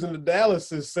old dudes in the Dallas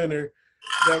center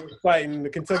that were fighting, the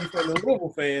Kentucky fan and the Louisville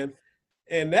fan,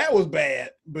 and that was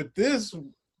bad. But this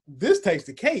takes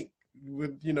the cake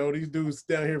with these dudes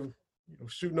down here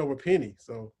shooting over Penny.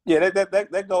 So yeah,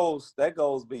 that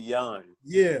goes beyond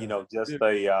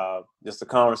just a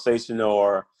conversation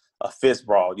or a fist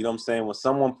brawl. You know what I'm saying? When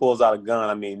someone pulls out a gun,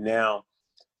 I mean now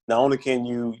not only can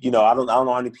you, I don't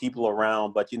know how many people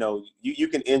around, but you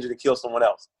can injure to kill someone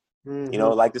else.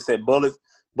 Mm-hmm. Like they said, bullets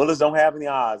don't have any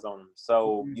eyes on them.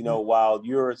 So, Mm-hmm. while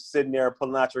you're sitting there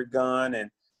pulling out your gun, and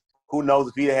who knows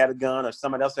if he had a gun or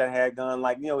somebody else had a gun,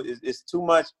 it's too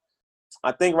much.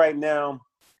 I think right now,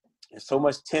 there's so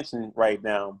much tension right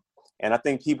now. And I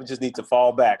think people just need to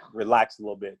fall back, relax a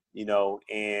little bit,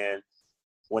 and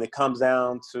when it comes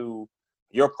down to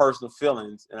your personal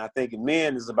feelings, and I think in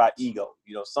men is about ego.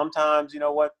 Sometimes,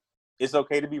 what? It's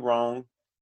okay to be wrong.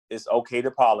 It's okay to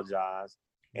apologize.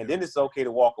 And then it's okay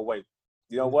to walk away.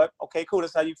 You know what? Okay, cool.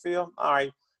 That's how you feel. All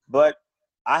right. But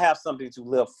I have something to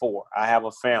live for. I have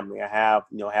a family. I have,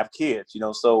 have kids,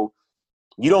 so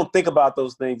you don't think about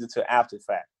those things until after the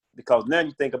fact, because now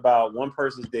you think about one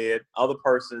person's dead, other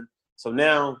person. So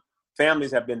now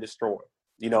families have been destroyed,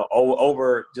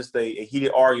 over just a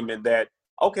heated argument that,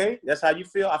 okay, that's how you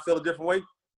feel. I feel a different way.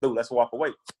 Dude, let's walk away.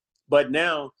 But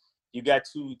now you got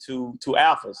two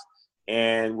alphas.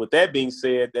 And with that being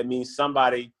said, that means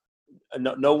somebody,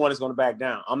 no one is going to back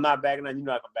down. I'm not backing down. You're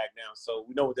not going to back down. So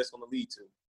we know what that's going to lead to.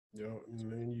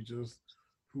 And then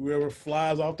whoever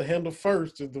flies off the handle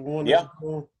first is the one that's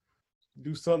going to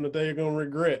do something that they're going to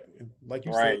regret. Like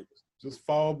you said, just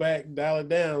fall back, dial it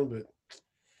down. But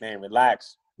man,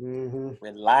 relax. Mm-hmm.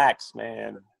 Relax,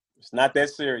 man. It's not that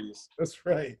serious. That's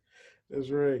right.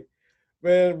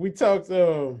 Man, we talked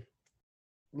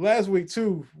last week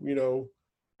too, we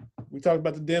talked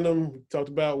about the denim. We talked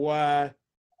about why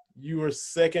you were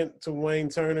second to Wayne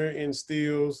Turner in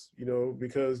steals,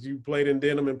 because you played in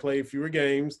denim and played fewer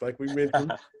games, like we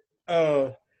mentioned.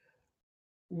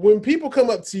 When people come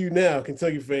up to you now,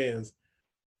 Kentucky fans,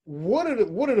 what are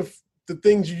the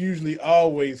things you usually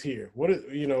always hear?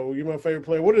 You're my favorite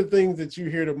player. What are the things that you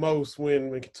hear the most when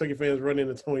Kentucky fans run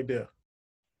into Tony Delk?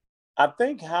 I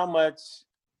think how much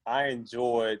I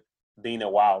enjoyed being a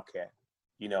Wildcat.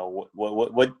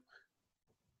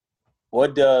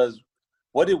 What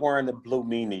did wearing the blue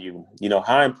mean to you?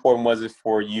 How important was it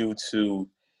for you to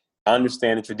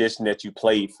understand the tradition that you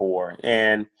played for?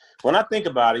 And when I think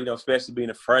about it, especially being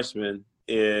a freshman,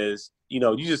 is,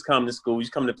 you just come to school, you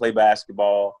just come to play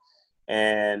basketball.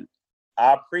 And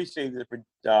I appreciated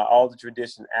all the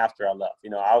tradition after I left.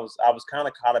 I was kind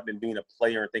of caught up in being a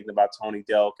player and thinking about Tony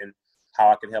Delk and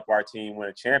how I could help our team win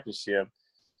a championship.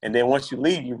 And then once you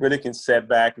leave, you really can sit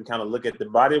back and kind of look at the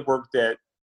body of work that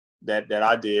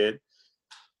I did,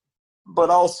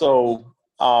 but also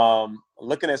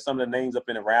looking at some of the names up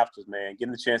in the rafters, man,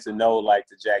 getting the chance to know like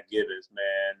the Jack Gibbons,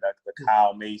 man, the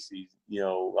Kyle Macy's,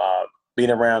 being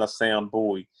around a Sam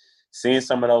Bowie, seeing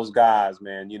some of those guys,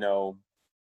 man,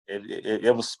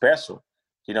 it was special.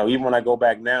 Even when I go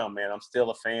back now, man, I'm still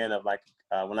a fan of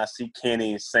when I see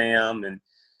Kenny and Sam and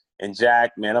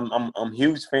Jack, man, I'm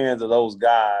huge fans of those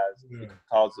guys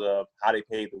because of how they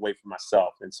paved the way for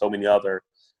myself and so many other,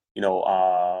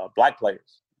 black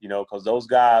players, because those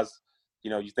guys,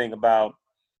 you think about,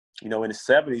 in the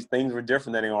 70s, things were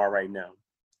different than they are right now.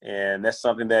 And that's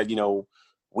something that,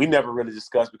 we never really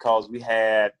discussed because we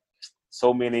had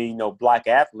so many, black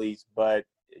athletes, but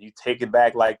you take it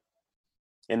back like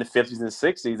in the 50s and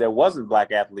 60s, there wasn't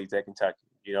black athletes at Kentucky,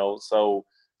 so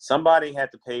somebody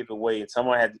had to pave the way, and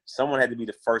someone had to be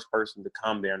the first person to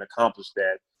come there and accomplish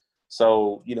that.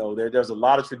 So, there's a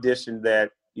lot of tradition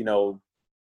that,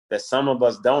 that some of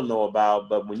us don't know about.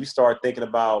 But when you start thinking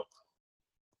about,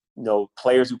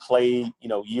 players who played,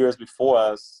 years before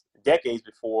us, decades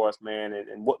before us, man,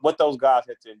 and what those guys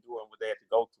had to endure and what they had to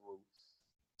go through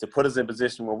to put us in a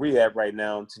position where we're at right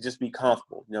now, to just be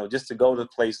comfortable, just to go to a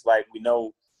place like we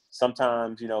know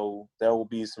sometimes, there will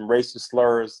be some racist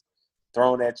slurs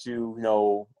thrown at you,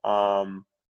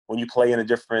 when you play in a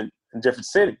different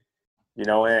city,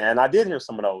 and I did hear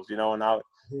some of those, and I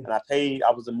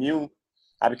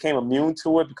became immune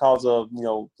to it because of,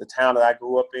 the town that I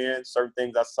grew up in, certain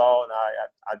things I saw, and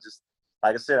I just,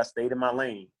 like I said, I stayed in my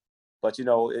lane. But,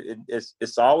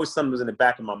 it's always something that's in the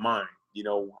back of my mind,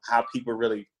 how people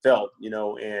really felt,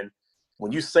 and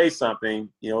when you say something,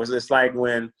 it's like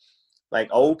when, like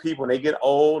old people, when they get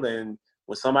old and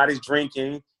when somebody's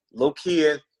drinking, little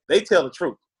kids, they tell the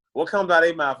truth. What comes out of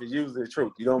their mouth is usually the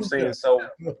truth. You know what I'm saying? So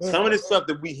some of the stuff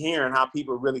that we hear and how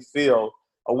people really feel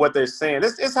or what they're saying,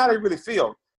 it's how they really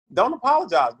feel. Don't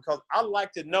apologize, because I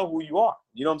like to know who you are.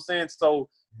 You know what I'm saying? So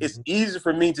it's easier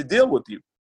for me to deal with you.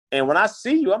 And when I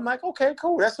see you, I'm like, okay,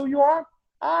 cool. That's who you are.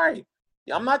 All right.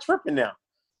 I'm not tripping now.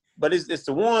 But it's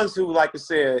the ones who, like we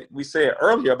said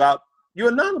earlier about,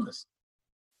 you're anonymous.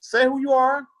 Say who you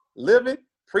are, live it,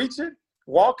 preach it,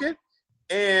 walk it.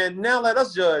 And now let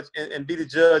us judge and be the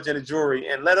judge and the jury,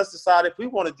 and let us decide if we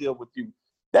want to deal with you.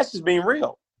 That's just being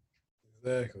real.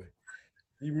 Exactly.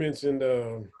 You mentioned,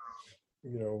 50s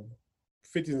and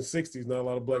 60s, not a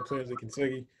lot of black players in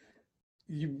Kentucky.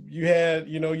 You had,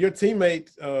 your teammate,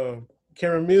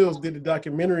 Karen Mills did a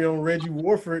documentary on Reggie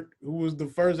Warford, who was the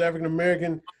first African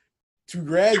American to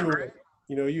graduate.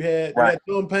 You had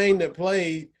Tom Payne that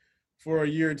played for a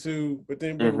year or two, but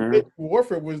Reggie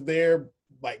Warford was there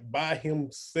like by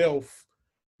himself.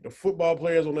 The football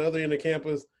players on the other end of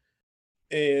campus,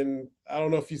 and I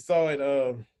don't know if you saw it.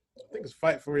 I think it's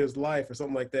Fight for His Life or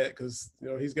something like that, because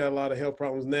he's got a lot of health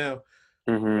problems now.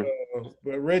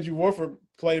 But Reggie Warford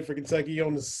played for Kentucky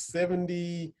on the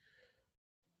 77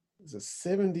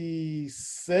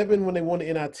 when they won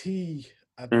the NIT,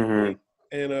 I think.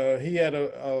 And he had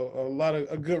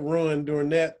a good run during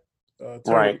that tournament.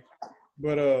 Right.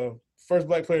 But first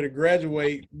black player to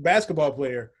graduate, basketball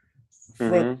player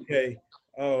from UK.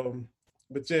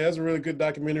 But yeah, that's a really good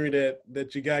documentary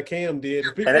that your guy Cam did.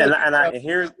 And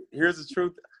here's the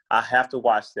truth. I have to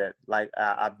watch that. Like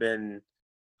I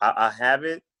have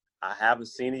it. I haven't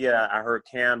seen it yet. I heard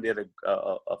Cam did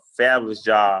a fabulous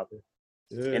job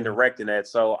in directing that.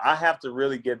 So I have to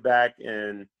really get back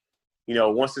and,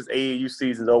 once this AAU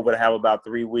season's over, to have about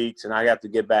 3 weeks, and I have to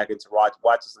get back into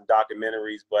watching some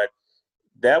documentaries. But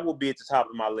that will be at the top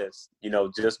of my list,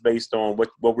 just based on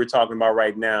what we're talking about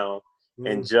right now,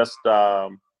 and just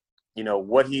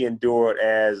what he endured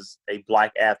as a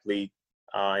black athlete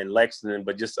in Lexington,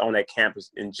 but just on that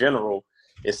campus in general,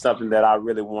 is something that I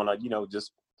really want to,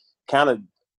 just kind of,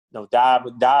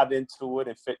 dive into it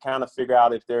and kind of figure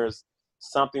out if there's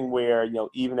something where,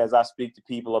 even as I speak to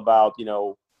people about,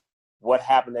 what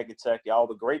happened at Kentucky, all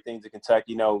the great things at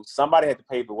Kentucky, somebody had to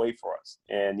pave the way for us.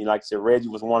 And, like I said, Reggie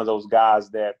was one of those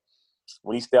guys that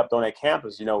when he stepped on that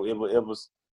campus,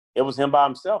 it was him by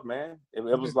himself, man. It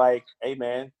was like, hey,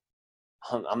 man,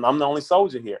 I'm the only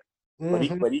soldier here. But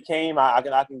he came,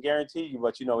 I can guarantee you,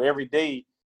 but, every day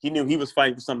he knew he was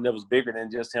fighting for something that was bigger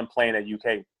than just him playing at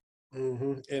UK.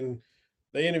 And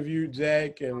they interviewed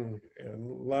Jack and a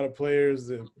lot of players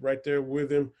that right there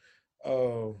with him.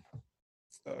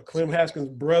 Clem Haskins'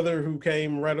 brother, who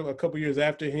came right a couple years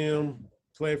after him,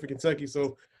 played for Kentucky.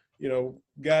 So,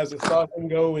 guys that saw him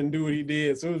go and do what he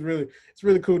did. So it's a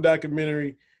really cool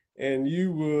documentary, and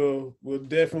you will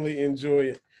definitely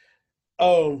enjoy it.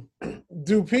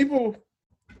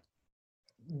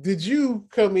 Did you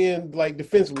come in like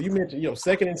defensively? You mentioned,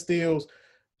 second in steals.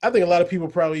 I think a lot of people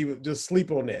probably even just sleep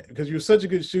on that because you're such a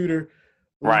good shooter.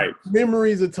 Right.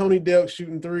 Memories of Tony Delk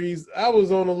shooting threes. I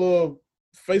was on a little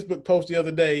Facebook post the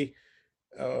other day.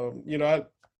 I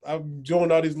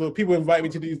joined all these little people, invite me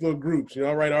to these little groups.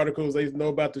 I write articles. They know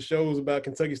about the shows about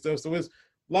Kentucky stuff. So it's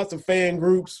lots of fan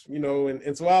groups,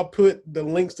 and so I'll put the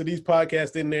links to these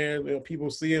podcasts in there. People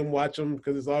see them, watch them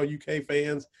because it's all UK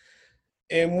fans.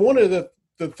 And one of the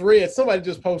threads, somebody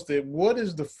just posted, what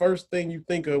is the first thing you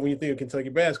think of when you think of Kentucky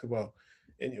basketball?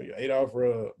 And Adolph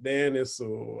Rudd, Dan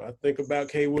Issel, I think about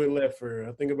Kaywood Leffler,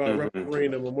 I think about Russell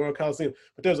Marina, Memorial Coliseum.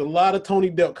 But there's a lot of Tony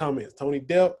Delk comments. Tony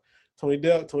Delk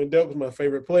was my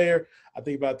favorite player. I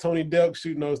think about Tony Delk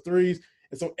shooting those threes.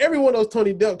 And so every one of those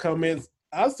Tony Delk comments,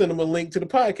 I'll send them a link to the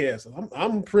podcast.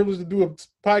 I'm privileged to do a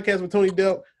podcast with Tony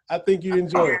Delk. I think you'd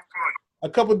enjoy it. A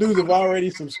couple dudes have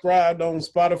already subscribed on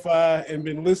Spotify and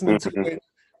been listening to it.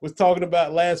 Was talking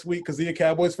about last week because he's a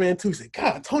Cowboys fan too. He said,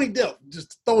 God, Tony Delk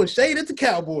just throwing shade at the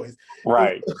Cowboys.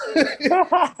 Right.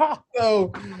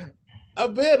 So I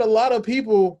bet a lot of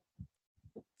people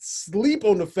sleep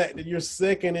on the fact that you're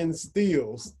second in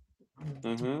steals.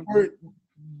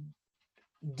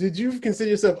 Did you consider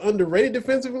yourself underrated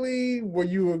defensively? Were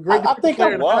you a great defensive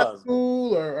player in high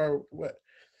school or what?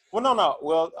 Well, no.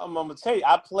 Well, I'm going to tell you,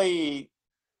 I played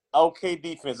okay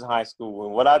defense in high school.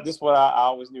 And what I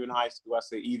always knew in high school. I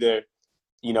said either,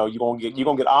 you're gonna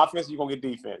get offense, you're gonna get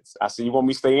defense. I said, you want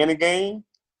me to stay in the game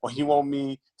or you want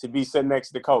me to be sitting next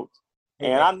to the coach?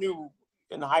 And I knew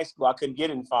in high school I couldn't get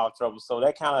in foul trouble. So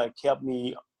that kind of kept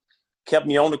me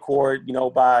on the court,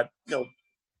 by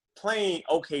playing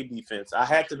okay defense. I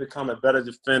had to become a better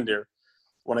defender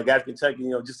when I got to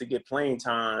Kentucky, just to get playing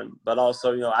time. But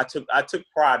also, I took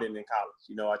pride in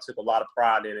college. I took a lot of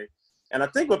pride in it. And I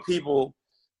think what people,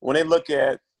 when they look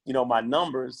at, my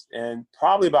numbers, and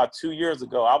probably about 2 years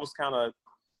ago, I was kind of,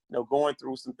 going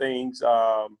through some things.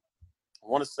 I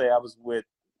want to say I was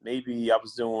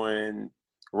doing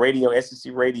radio,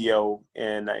 SEC radio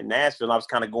in Nashville. And I was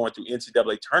kind of going through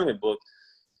NCAA tournament book.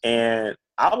 And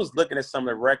I was looking at some of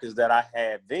the records that I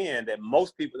had then that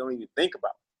most people don't even think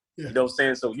about. Yeah. You know what I'm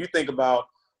saying? So you think about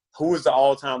who is the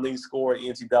all-time leading scorer at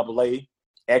NCAA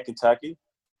at Kentucky,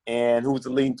 and who's the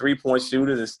leading three-point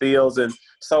shooters and steals. And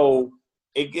so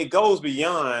it goes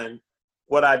beyond,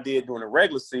 what I did during the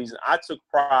regular season, I took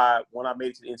pride when I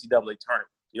made it to the NCAA tournament.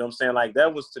 You know what I'm saying? Like,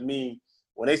 that was, to me,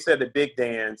 when they said the big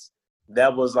dance,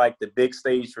 that was like the big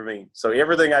stage for me. So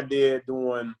everything I did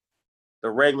during the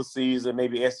regular season,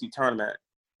 maybe SC tournament,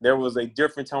 there was a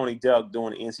different Tony Delk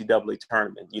during the NCAA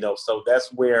tournament, you know. So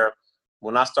that's where,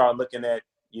 when I started looking at,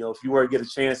 you know, if you were to get a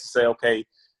chance to say, okay,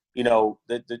 you know,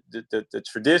 the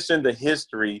tradition, the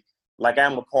history, like,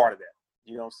 I'm a part of that.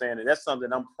 You know what I'm saying? And that's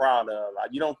something I'm proud of. Like,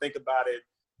 you don't think about it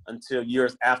until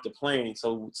years after playing.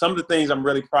 So some of the things I'm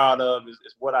really proud of is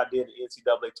what I did in the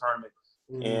NCAA tournament.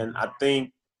 And I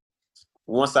think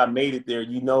once I made it there,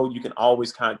 you know, you can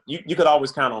always you could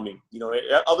always count on me. You know,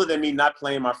 other than me not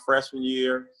playing my freshman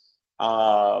year,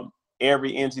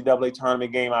 every NCAA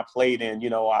tournament game I played in,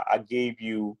 you know, I gave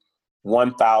you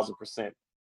 1,000%.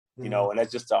 You know, and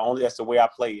that's the way I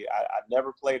played. I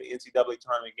never played an NCAA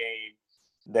tournament game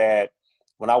that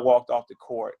when I walked off the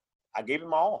court, I gave it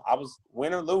my all. I was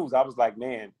win or lose. I was like,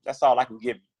 man, that's all I can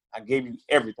give you. I gave you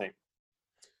everything.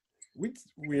 We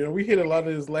hit a lot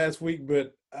of this last week,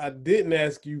 but I didn't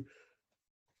ask you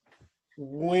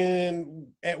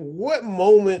at what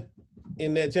moment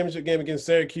in that championship game against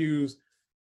Syracuse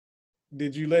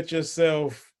did you let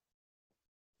yourself,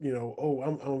 you know,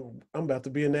 oh, I'm about to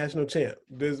be a national champ?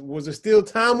 Was there still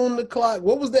time on the clock?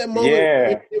 What was that moment?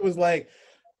 Yeah. It was like,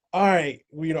 all right,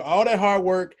 you know, all that hard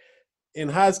work in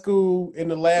high school in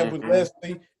the lab with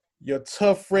Leslie, your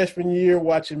tough freshman year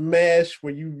watching MASH,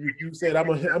 where you said I'm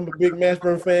a big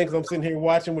Mashburn fan because I'm sitting here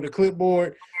watching with a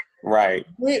clipboard. Right.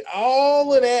 With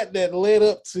all of that led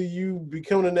up to you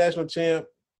becoming a national champ,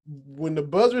 when the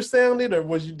buzzer sounded,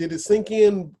 or did it sink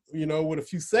in, you know, with a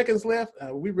few seconds left?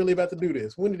 We really about to do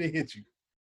this. When did it hit you?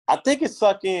 I think it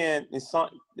sucked in.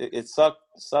 It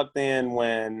sucked in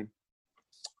when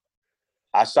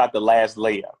I shot the last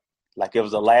layup. Like, it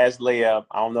was the last layup.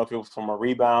 I don't know if it was from a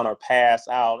rebound or pass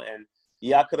out. And,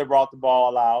 yeah, I could have brought the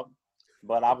ball out.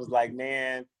 But I was like,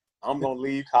 man, I'm going to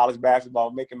leave college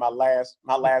basketball making my last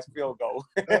field goal.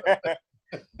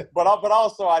 But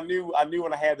also I knew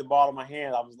when I had the ball in my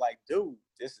hand, I was like, dude,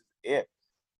 this is it.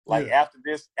 Like, after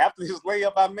this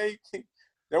layup I make,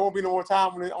 there won't be no more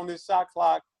time on this shot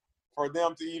clock for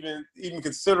them to even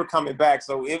consider coming back.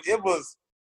 So it was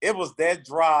that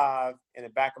drive in the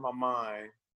back of my mind.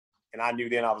 And I knew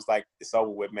then, I was like, it's over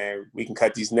with, man. We can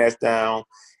cut these nets down.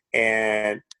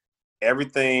 And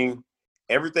everything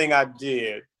I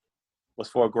did was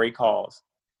for a great cause.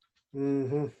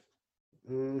 So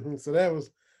that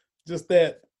was just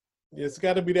that. It's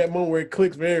got to be that moment where it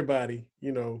clicks for everybody,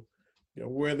 you know,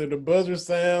 whether the buzzer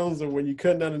sounds or when you're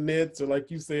cutting down the nets, or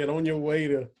like you said, on your way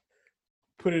to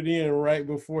put it in right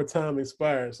before time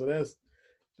expires. So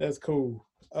that's cool.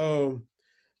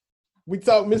 We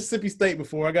talked Mississippi State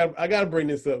before. I got to bring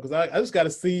this up because I just got to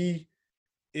see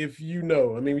if you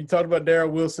know. I mean, we talked about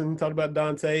Darrell Wilson, talked about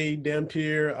Dante,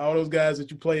 Dampier, all those guys that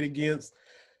you played against.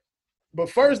 But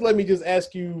first, let me just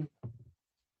ask you,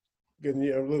 because,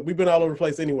 you know, look, we've been all over the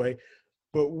place anyway,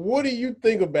 but what do you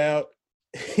think about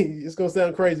 – it's going to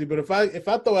sound crazy, but if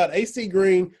I throw out AC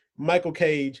Green, Michael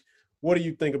Cage, what do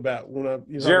you think about when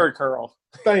Jerry Curl.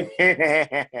 Thank you.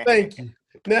 Thank you.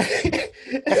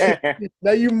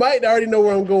 Now you might already know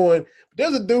where I'm going.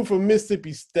 There's a dude from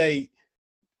Mississippi State.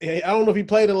 I don't know if he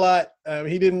played a lot.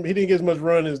 He didn't get as much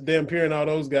run as Dampier and all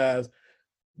those guys.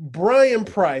 Brian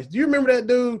Price. Do you remember that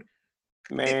dude?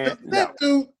 Man, that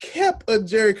dude kept a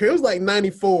Jerry Curl. It was like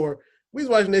 94. We was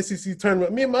watching the SEC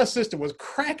tournament. Me and my sister was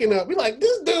cracking up. We like,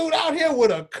 this dude out here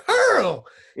with a curl.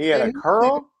 He had a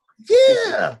curl?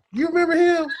 Yeah. You remember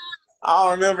him? I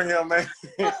don't remember him, man.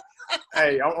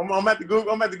 Hey, I'm at the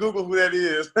Google who that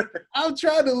is. I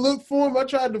tried to look for him. I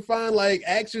tried to find like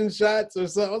action shots or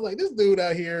something. I was like, this dude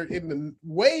out here in the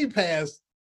way past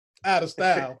out of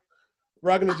style,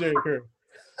 rocking the Jerry Curl.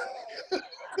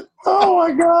 Oh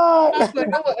my God! I was like,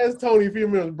 I'm gonna ask Tony if he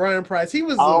remembers Brian Price. I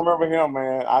don't remember him,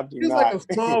 man. I do not. He was like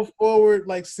a small forward,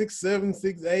 like 6'7",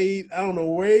 6'8". I don't know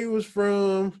where he was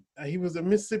from. He was at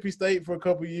Mississippi State for a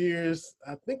couple years.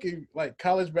 I think he like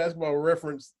College Basketball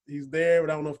Reference. He's there,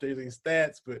 but I don't know if there's any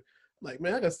stats. But like,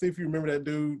 man, I gotta see if you remember that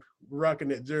dude rocking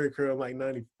that Jerry Curl like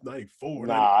 90, 94.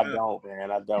 Nah, 95. I don't, man.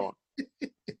 I don't.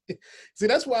 See,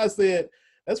 that's why I said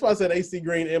AC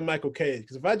Green and Michael Cage.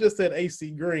 Because if I just said AC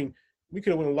Green, we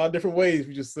could have went a lot of different ways.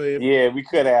 We just said, yeah, we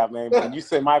could have, man. When you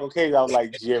said Michael Cage, I was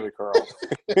like Jerry Curl.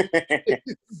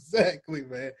 Exactly,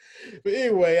 man. But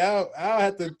anyway, I'll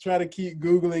have to try to keep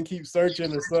Googling, keep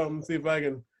searching or something, see if I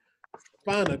can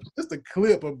find just a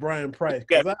clip of Brian Price.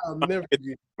 Because I'll never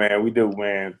forget. Man, we do,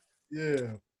 man.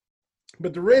 Yeah.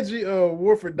 But the Reggie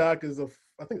Warford doc is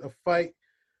I think a fight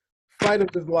of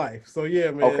his life. So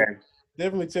yeah, man. Okay.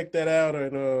 definitely check that out.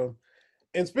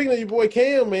 And speaking of your boy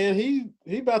Cam, man, he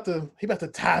about to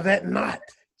tie that knot.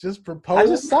 Just proposed. I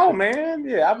just saw, man.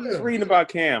 Yeah, I was just reading about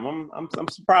Cam. I'm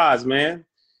surprised, man.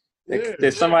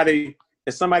 Did somebody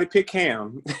pick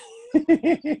Cam?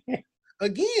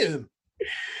 Again.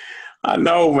 I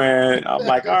know, man. I'm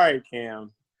like, all right,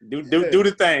 Cam. Do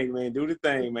the thing, man. Do the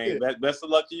thing, man. Best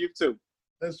of luck to you too.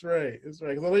 That's right. Because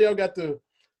I know y'all got the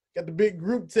big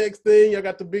group text thing. Y'all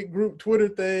got the big group Twitter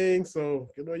thing. So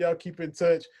you know y'all keep in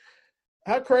touch.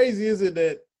 How crazy is it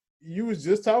that you was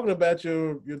just talking about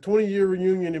your 20-year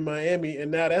reunion in Miami,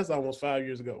 and now that's almost 5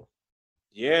 years ago?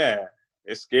 Yeah,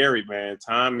 it's scary, man.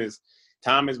 Time is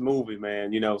moving,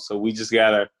 man. You know, so we just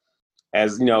gotta,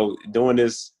 as you know, doing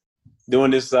this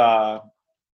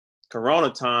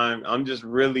Corona time, I'm just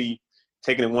really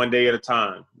taking it one day at a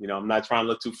time. You know, I'm not trying to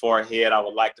look too far ahead. I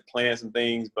would like to plan some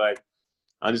things, but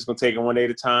I'm just gonna take it one day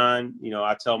at a time. You know,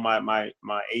 I tell my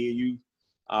AAU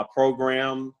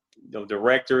program,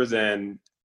 directors, and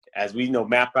as we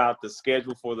map out the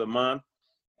schedule for the month,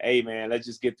 hey man, let's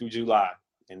just get through July,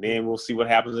 and then we'll see what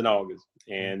happens in August.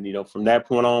 And from that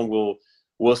point on,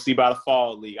 we'll see about the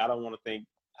fall league. I don't want to think.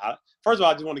 First of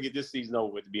all, I just want to get this season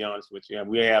over with, to be honest with you. And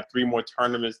we have 3 more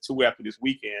tournaments, 2 after this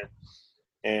weekend,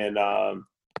 and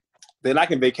then I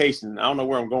can vacation. I don't know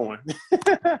where I'm going.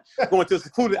 Going to a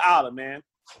secluded island, man.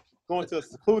 Going to a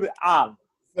secluded island.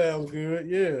 Sounds good.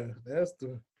 Yeah, that's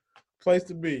the place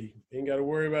to be. Ain't got to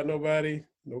worry about nobody,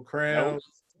 no crowds.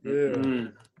 Nope. Yeah. Mm-hmm.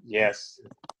 Yes.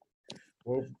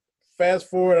 Well, fast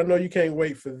forward. I know you can't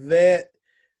wait for that,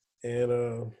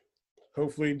 and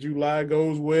hopefully July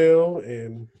goes well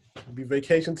and it'll be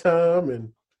vacation time and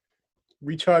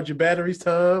recharge your batteries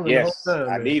time. Yes,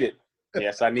 I need it.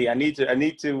 Yes, I need to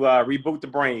reboot the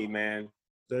brain, man.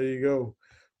 There you go.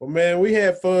 Well, man, we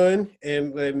had fun,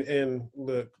 and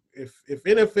look, if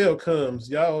NFL comes,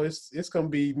 y'all, it's gonna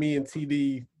be me and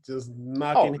TD just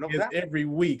knocking heads every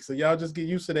week. So y'all just get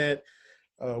used to that.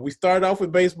 We started off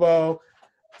with baseball,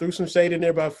 threw some shade in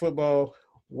there about football,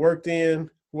 worked in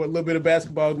what little bit of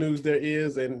basketball news there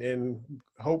is, and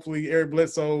hopefully Eric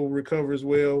Bledsoe recovers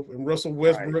well, and Russell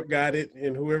Westbrook got it,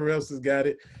 and whoever else has got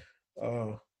it.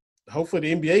 Hopefully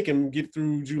the NBA can get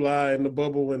through July and the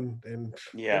bubble and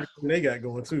everything they got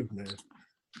going too, man.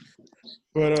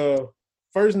 But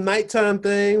first nighttime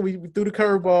thing, we threw the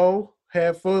curveball,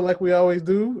 had fun like we always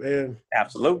do, and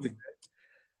absolutely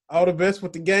all the best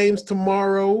with the games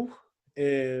tomorrow,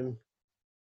 and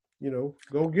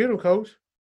go get them, Coach.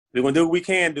 We're going to do what we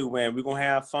can do, man. We're going to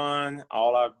have fun.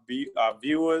 All our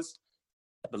viewers,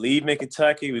 believe in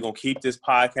Kentucky. We're going to keep this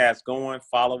podcast going.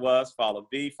 Follow us, follow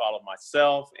B, follow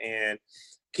myself, and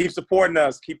keep supporting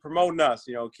us, keep promoting us,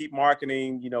 keep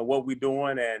marketing, what we're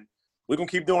doing. And we're going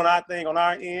to keep doing our thing on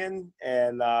our end,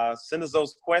 and send us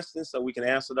those questions so we can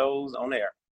answer those on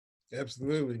air.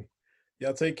 Absolutely.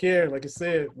 Y'all take care. Like I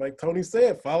said, like Tony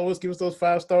said, follow us, give us those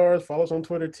 5 stars. Follow us on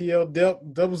Twitter,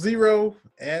 TL00,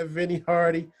 at Vinny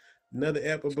Hardy. Another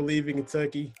app of Believe in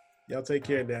Kentucky. Y'all take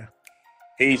care now.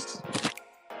 Peace.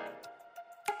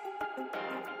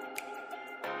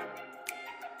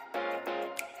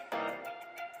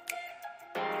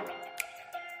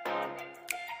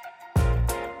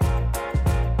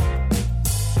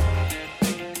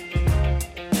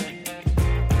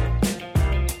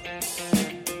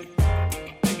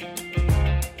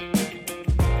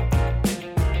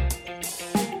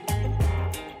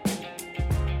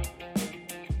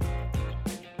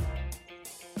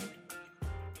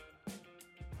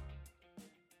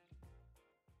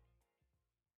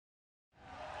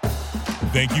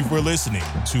 Thank you for listening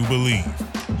to Believe.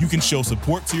 You can show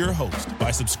support to your host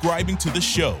by subscribing to the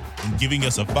show and giving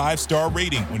us a 5-star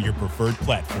rating on your preferred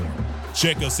platform.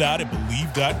 Check us out at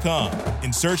Believe.com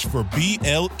and search for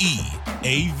BLEAV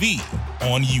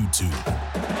on YouTube.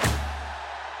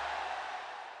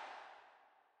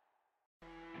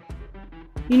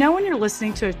 You know when you're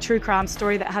listening to a true crime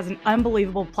story that has an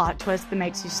unbelievable plot twist that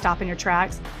makes you stop in your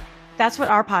tracks? That's what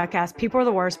our podcast, People Are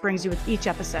the Worst, brings you with each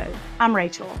episode. I'm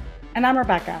Rachel. And I'm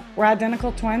Rebecca. We're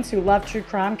identical twins who love true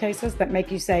crime cases that make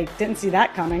you say, didn't see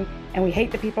that coming, and we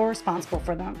hate the people responsible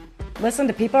for them. Listen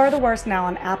to People Are the Worst now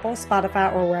on Apple,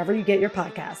 Spotify, or wherever you get your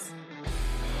podcasts.